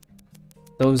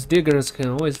 Those diggers can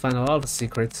always find a lot of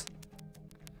secrets.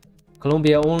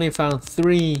 Colombia only found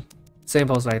 3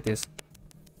 samples like this,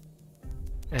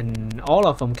 and all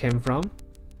of them came from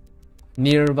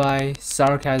nearby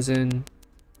Sarkazin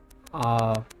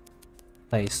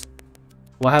place.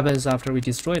 What happens after we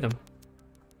destroy them?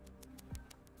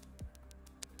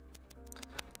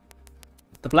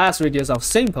 The blast radius of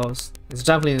samples is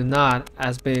definitely not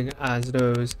as big as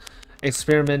those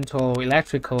experimental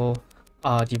electrical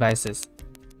devices,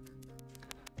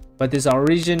 but these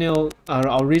original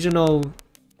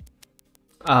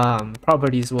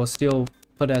properties will still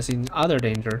put us in other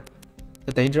danger.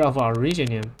 The danger of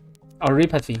originium,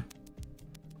 oripathy,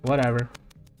 whatever.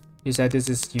 You said this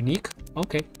is unique?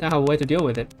 Okay, then I have a way to deal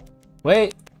with it.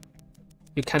 Wait!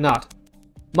 You cannot.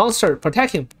 Monster,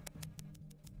 protect him!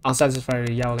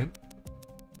 Unsatisfactory yelling.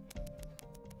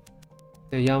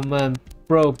 The young man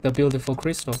broke the beautiful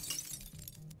crystal.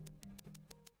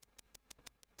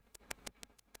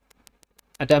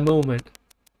 At that moment,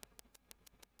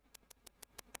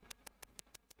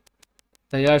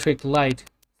 the electric light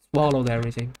swallowed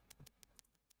everything.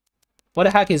 What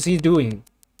the heck is he doing?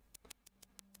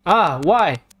 Ah,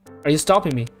 why? Are you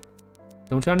stopping me?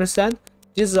 Don't you understand?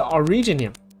 This is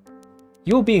originium.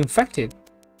 You'll be infected.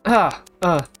 How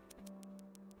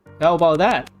about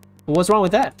that? What's wrong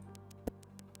with that?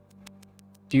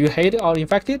 Do you hate all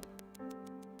infected?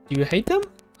 Do you hate them?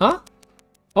 Huh?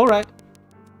 Alright.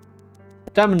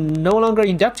 I'm no longer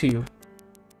in debt to you.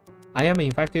 I am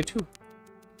infected too.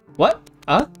 What?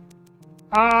 Huh?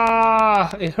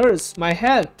 Ah, it hurts my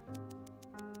head.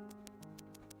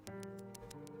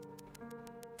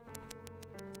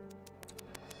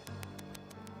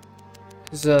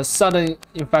 It's a sudden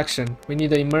infection. We need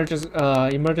the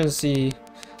emergency,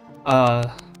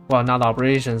 well, not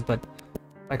operations, but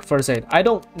like first aid. I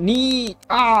don't need.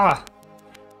 I'm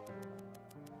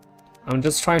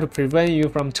just trying to prevent you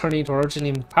from turning to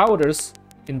originium powders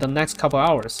in the next couple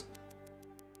hours.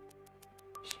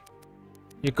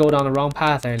 You go down the wrong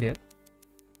path, Elliot.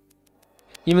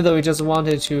 Even though you just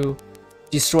wanted to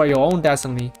destroy your own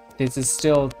destiny, this is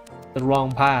still the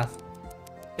wrong path.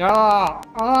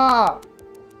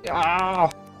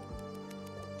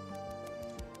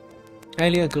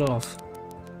 Elliot Glove,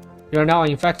 you are now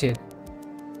infected,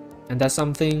 and that's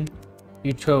something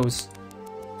you chose.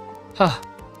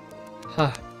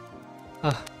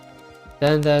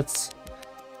 Then that's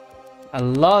a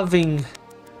loving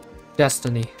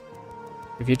destiny.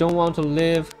 If you don't want to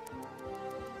live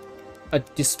a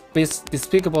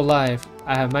despicable life,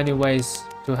 I have many ways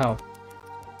to help.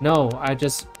 No, I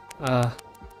just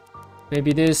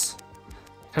maybe this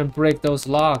can break those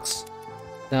locks.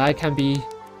 Then I can be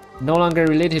no longer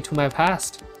related to my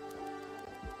past.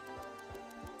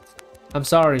 I'm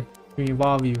sorry to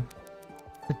involve you.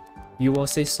 You will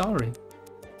say sorry.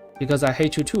 Because I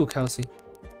hate you too, Kal'tsit.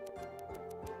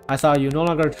 I thought you no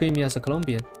longer treat me as a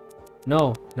Colombian.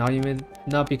 No,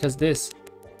 not because this.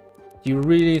 You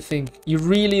really think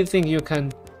you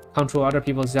can control other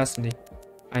people's destiny?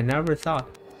 I never thought.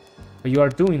 But you are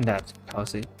doing that,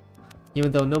 Kal'tsit.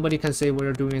 Even though nobody can say what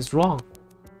you're doing is wrong.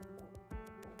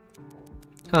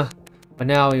 But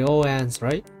now it all ends,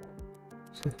 right?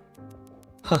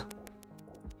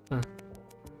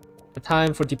 The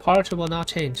time for departure will not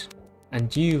change,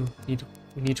 and you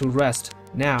need to rest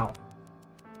now.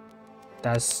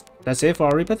 That's it for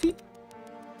our empathy?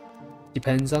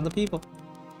 Depends on the people.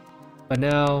 But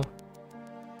now,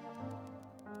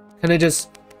 can I just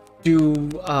do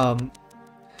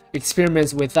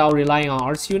experiments without relying on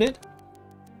arts unit?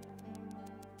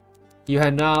 You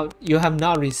have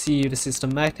not received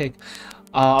systematic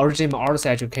original arts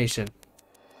education.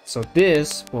 So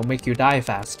this will make you die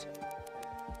fast.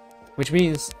 Which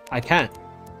means I can't.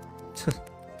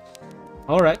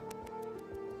 Alright.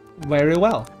 Very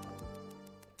well.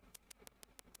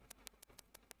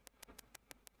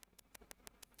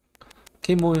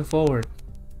 Keep moving forward.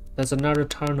 There's another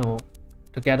tunnel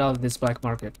to get out of this black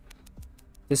market.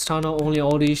 This tunnel only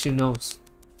old Ishin knows.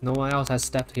 No one else has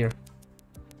stepped here.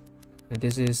 And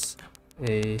this is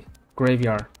a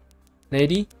graveyard.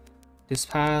 Lady, this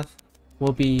path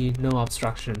will be no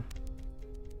obstruction.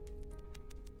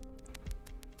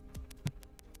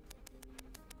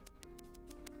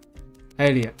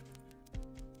 Elliot,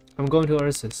 I'm going to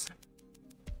Ursus.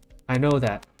 I know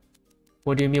that.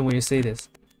 What do you mean when you say this?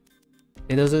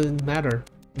 It doesn't matter.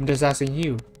 I'm just asking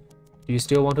you. Do you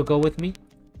still want to go with me?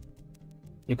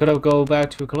 You could have go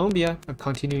back to Colombia and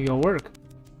continue your work.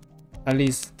 At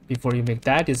least before you make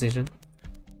that decision.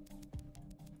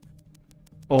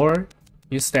 Or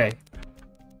you stay.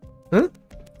 Huh?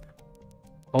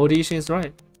 Old Ishin is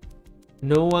right.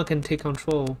 No one can take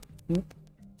control of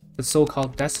the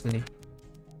so-called destiny.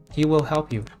 He will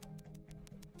help you.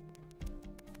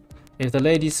 If the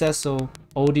lady says so,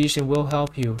 Old Ishin will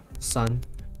help you, son.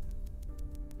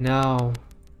 Now,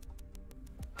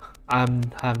 I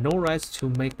have no rights to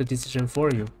make the decision for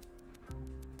you.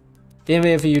 Even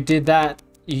if you did that,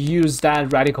 you use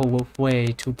that radical way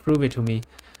to prove it to me,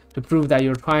 to prove that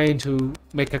you're trying to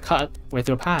make a cut with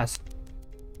your past.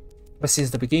 But since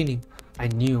the beginning, I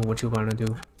knew what you were gonna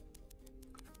do.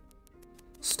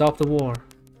 Stop the war.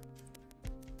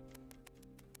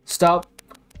 Stop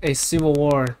a civil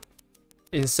war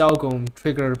in Selgum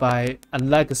triggered by a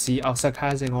legacy of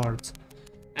sarcasm arts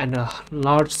and a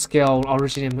large-scale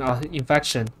origin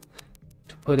infection.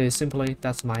 To put it simply,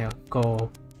 that's my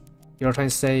goal. You're trying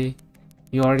to say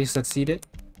you already succeeded?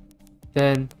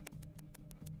 Then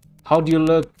how do you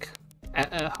look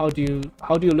at how do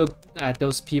you look at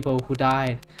those people who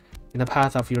died in the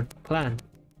path of your plan?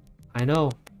 I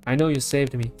know you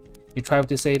saved me. You tried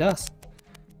to save us.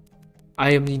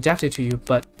 I am indebted to you,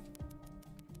 but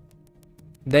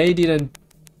they didn't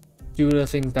do the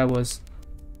things that was.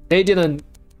 They didn't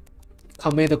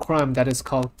commit the crime that is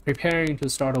called preparing to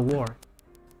start a war.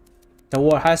 The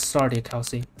war has started,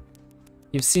 Kal'tsit.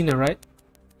 You've seen it, right?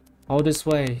 All this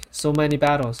way, so many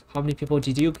battles. How many people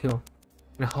did you kill?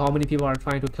 And how many people are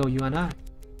trying to kill you and I?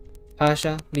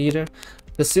 Pasha, leader,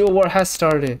 the civil war has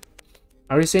started.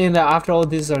 Are you saying that after all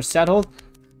these are settled,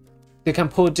 they can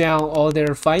put down all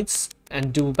their fights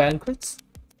and do banquets?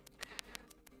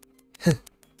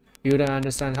 You don't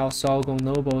understand how Selgum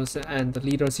nobles and the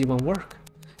leaders even work.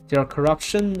 Their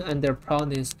corruption and their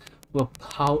proudness will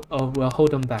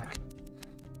hold them back.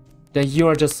 Then you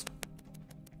are just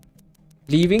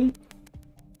leaving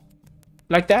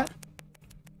like that?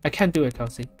 I can't do it,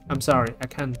 Kal'tsit. I'm sorry, I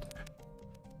can't.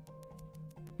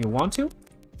 You want to?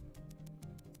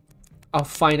 I'll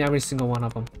find every single one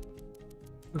of them.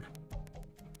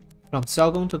 From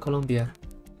Selgum to Colombia.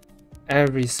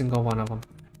 Every single one of them.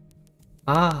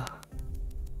 Ah,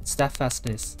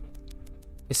 steadfastness.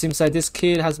 It seems like this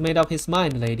kid has made up his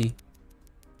mind, lady.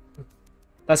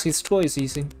 That's his choice,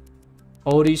 Ishin.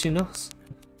 Old Ishin knows.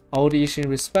 Old Ishin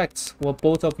respects what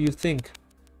both of you think.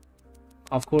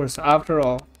 Of course, after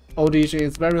all, Old Ishin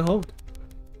is very old.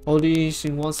 Old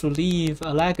Ishin wants to leave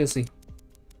a legacy.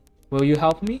 Will you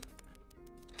help me?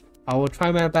 I will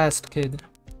try my best, kid.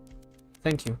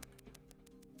 Thank you.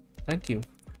 Thank you.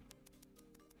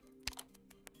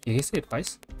 Did he say it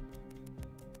twice?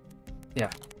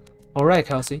 Yeah. Alright,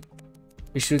 Kal'tsit.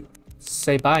 We should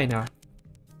say bye now.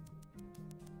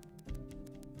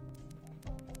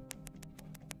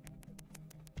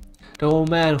 The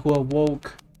old man who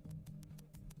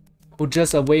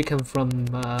just awakened from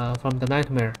the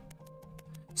nightmare,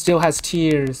 still has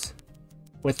tears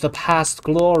with the past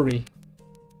glory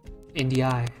in the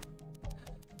eye.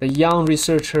 The young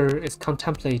researcher is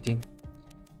contemplating.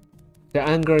 The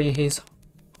anger in his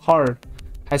heart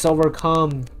has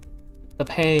overcome the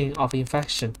pain of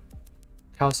infection.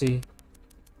 Kal'tsit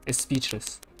is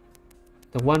speechless.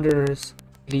 The wanderer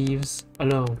leaves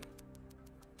alone.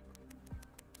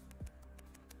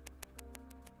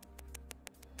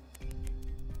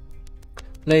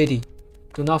 Lady,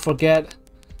 do not forget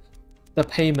the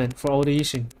payment for Old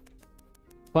Ishin.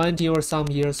 20 or some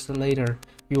years later,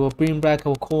 you will bring back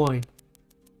a coin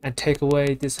and take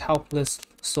away this helpless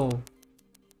soul.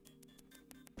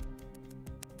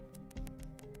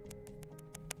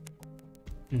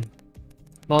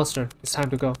 Monster, it's time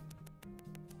to go.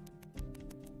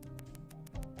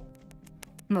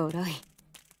 もろい。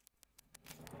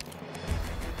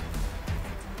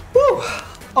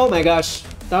Oh my gosh,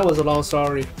 that was a long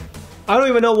story. I don't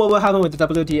even know what will happen with the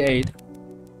WD-8.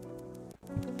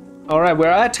 Alright, we're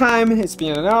at time. It's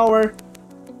been an hour.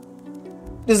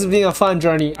 This has been a fun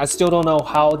journey. I still don't know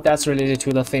how that's related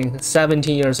to the thing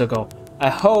 17 years ago. I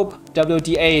hope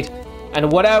WD-8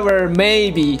 and whatever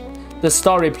maybe the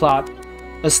story plot,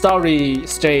 the story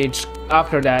stage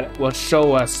after that will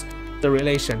show us the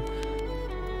relation.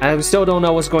 I still don't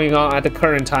know what's going on at the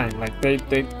current time. Like they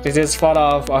just fought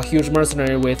off a huge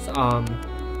mercenary with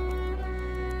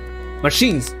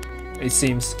machines, it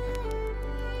seems.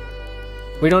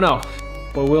 We don't know,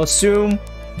 but we'll soon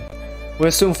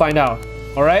find out.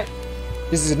 All right,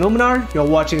 this is Luminar. You're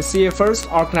watching See It First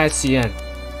Arknights CN.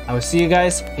 I will see you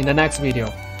guys in the next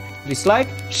video. Please like,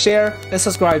 share, and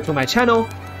subscribe to my channel.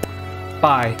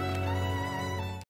 Bye.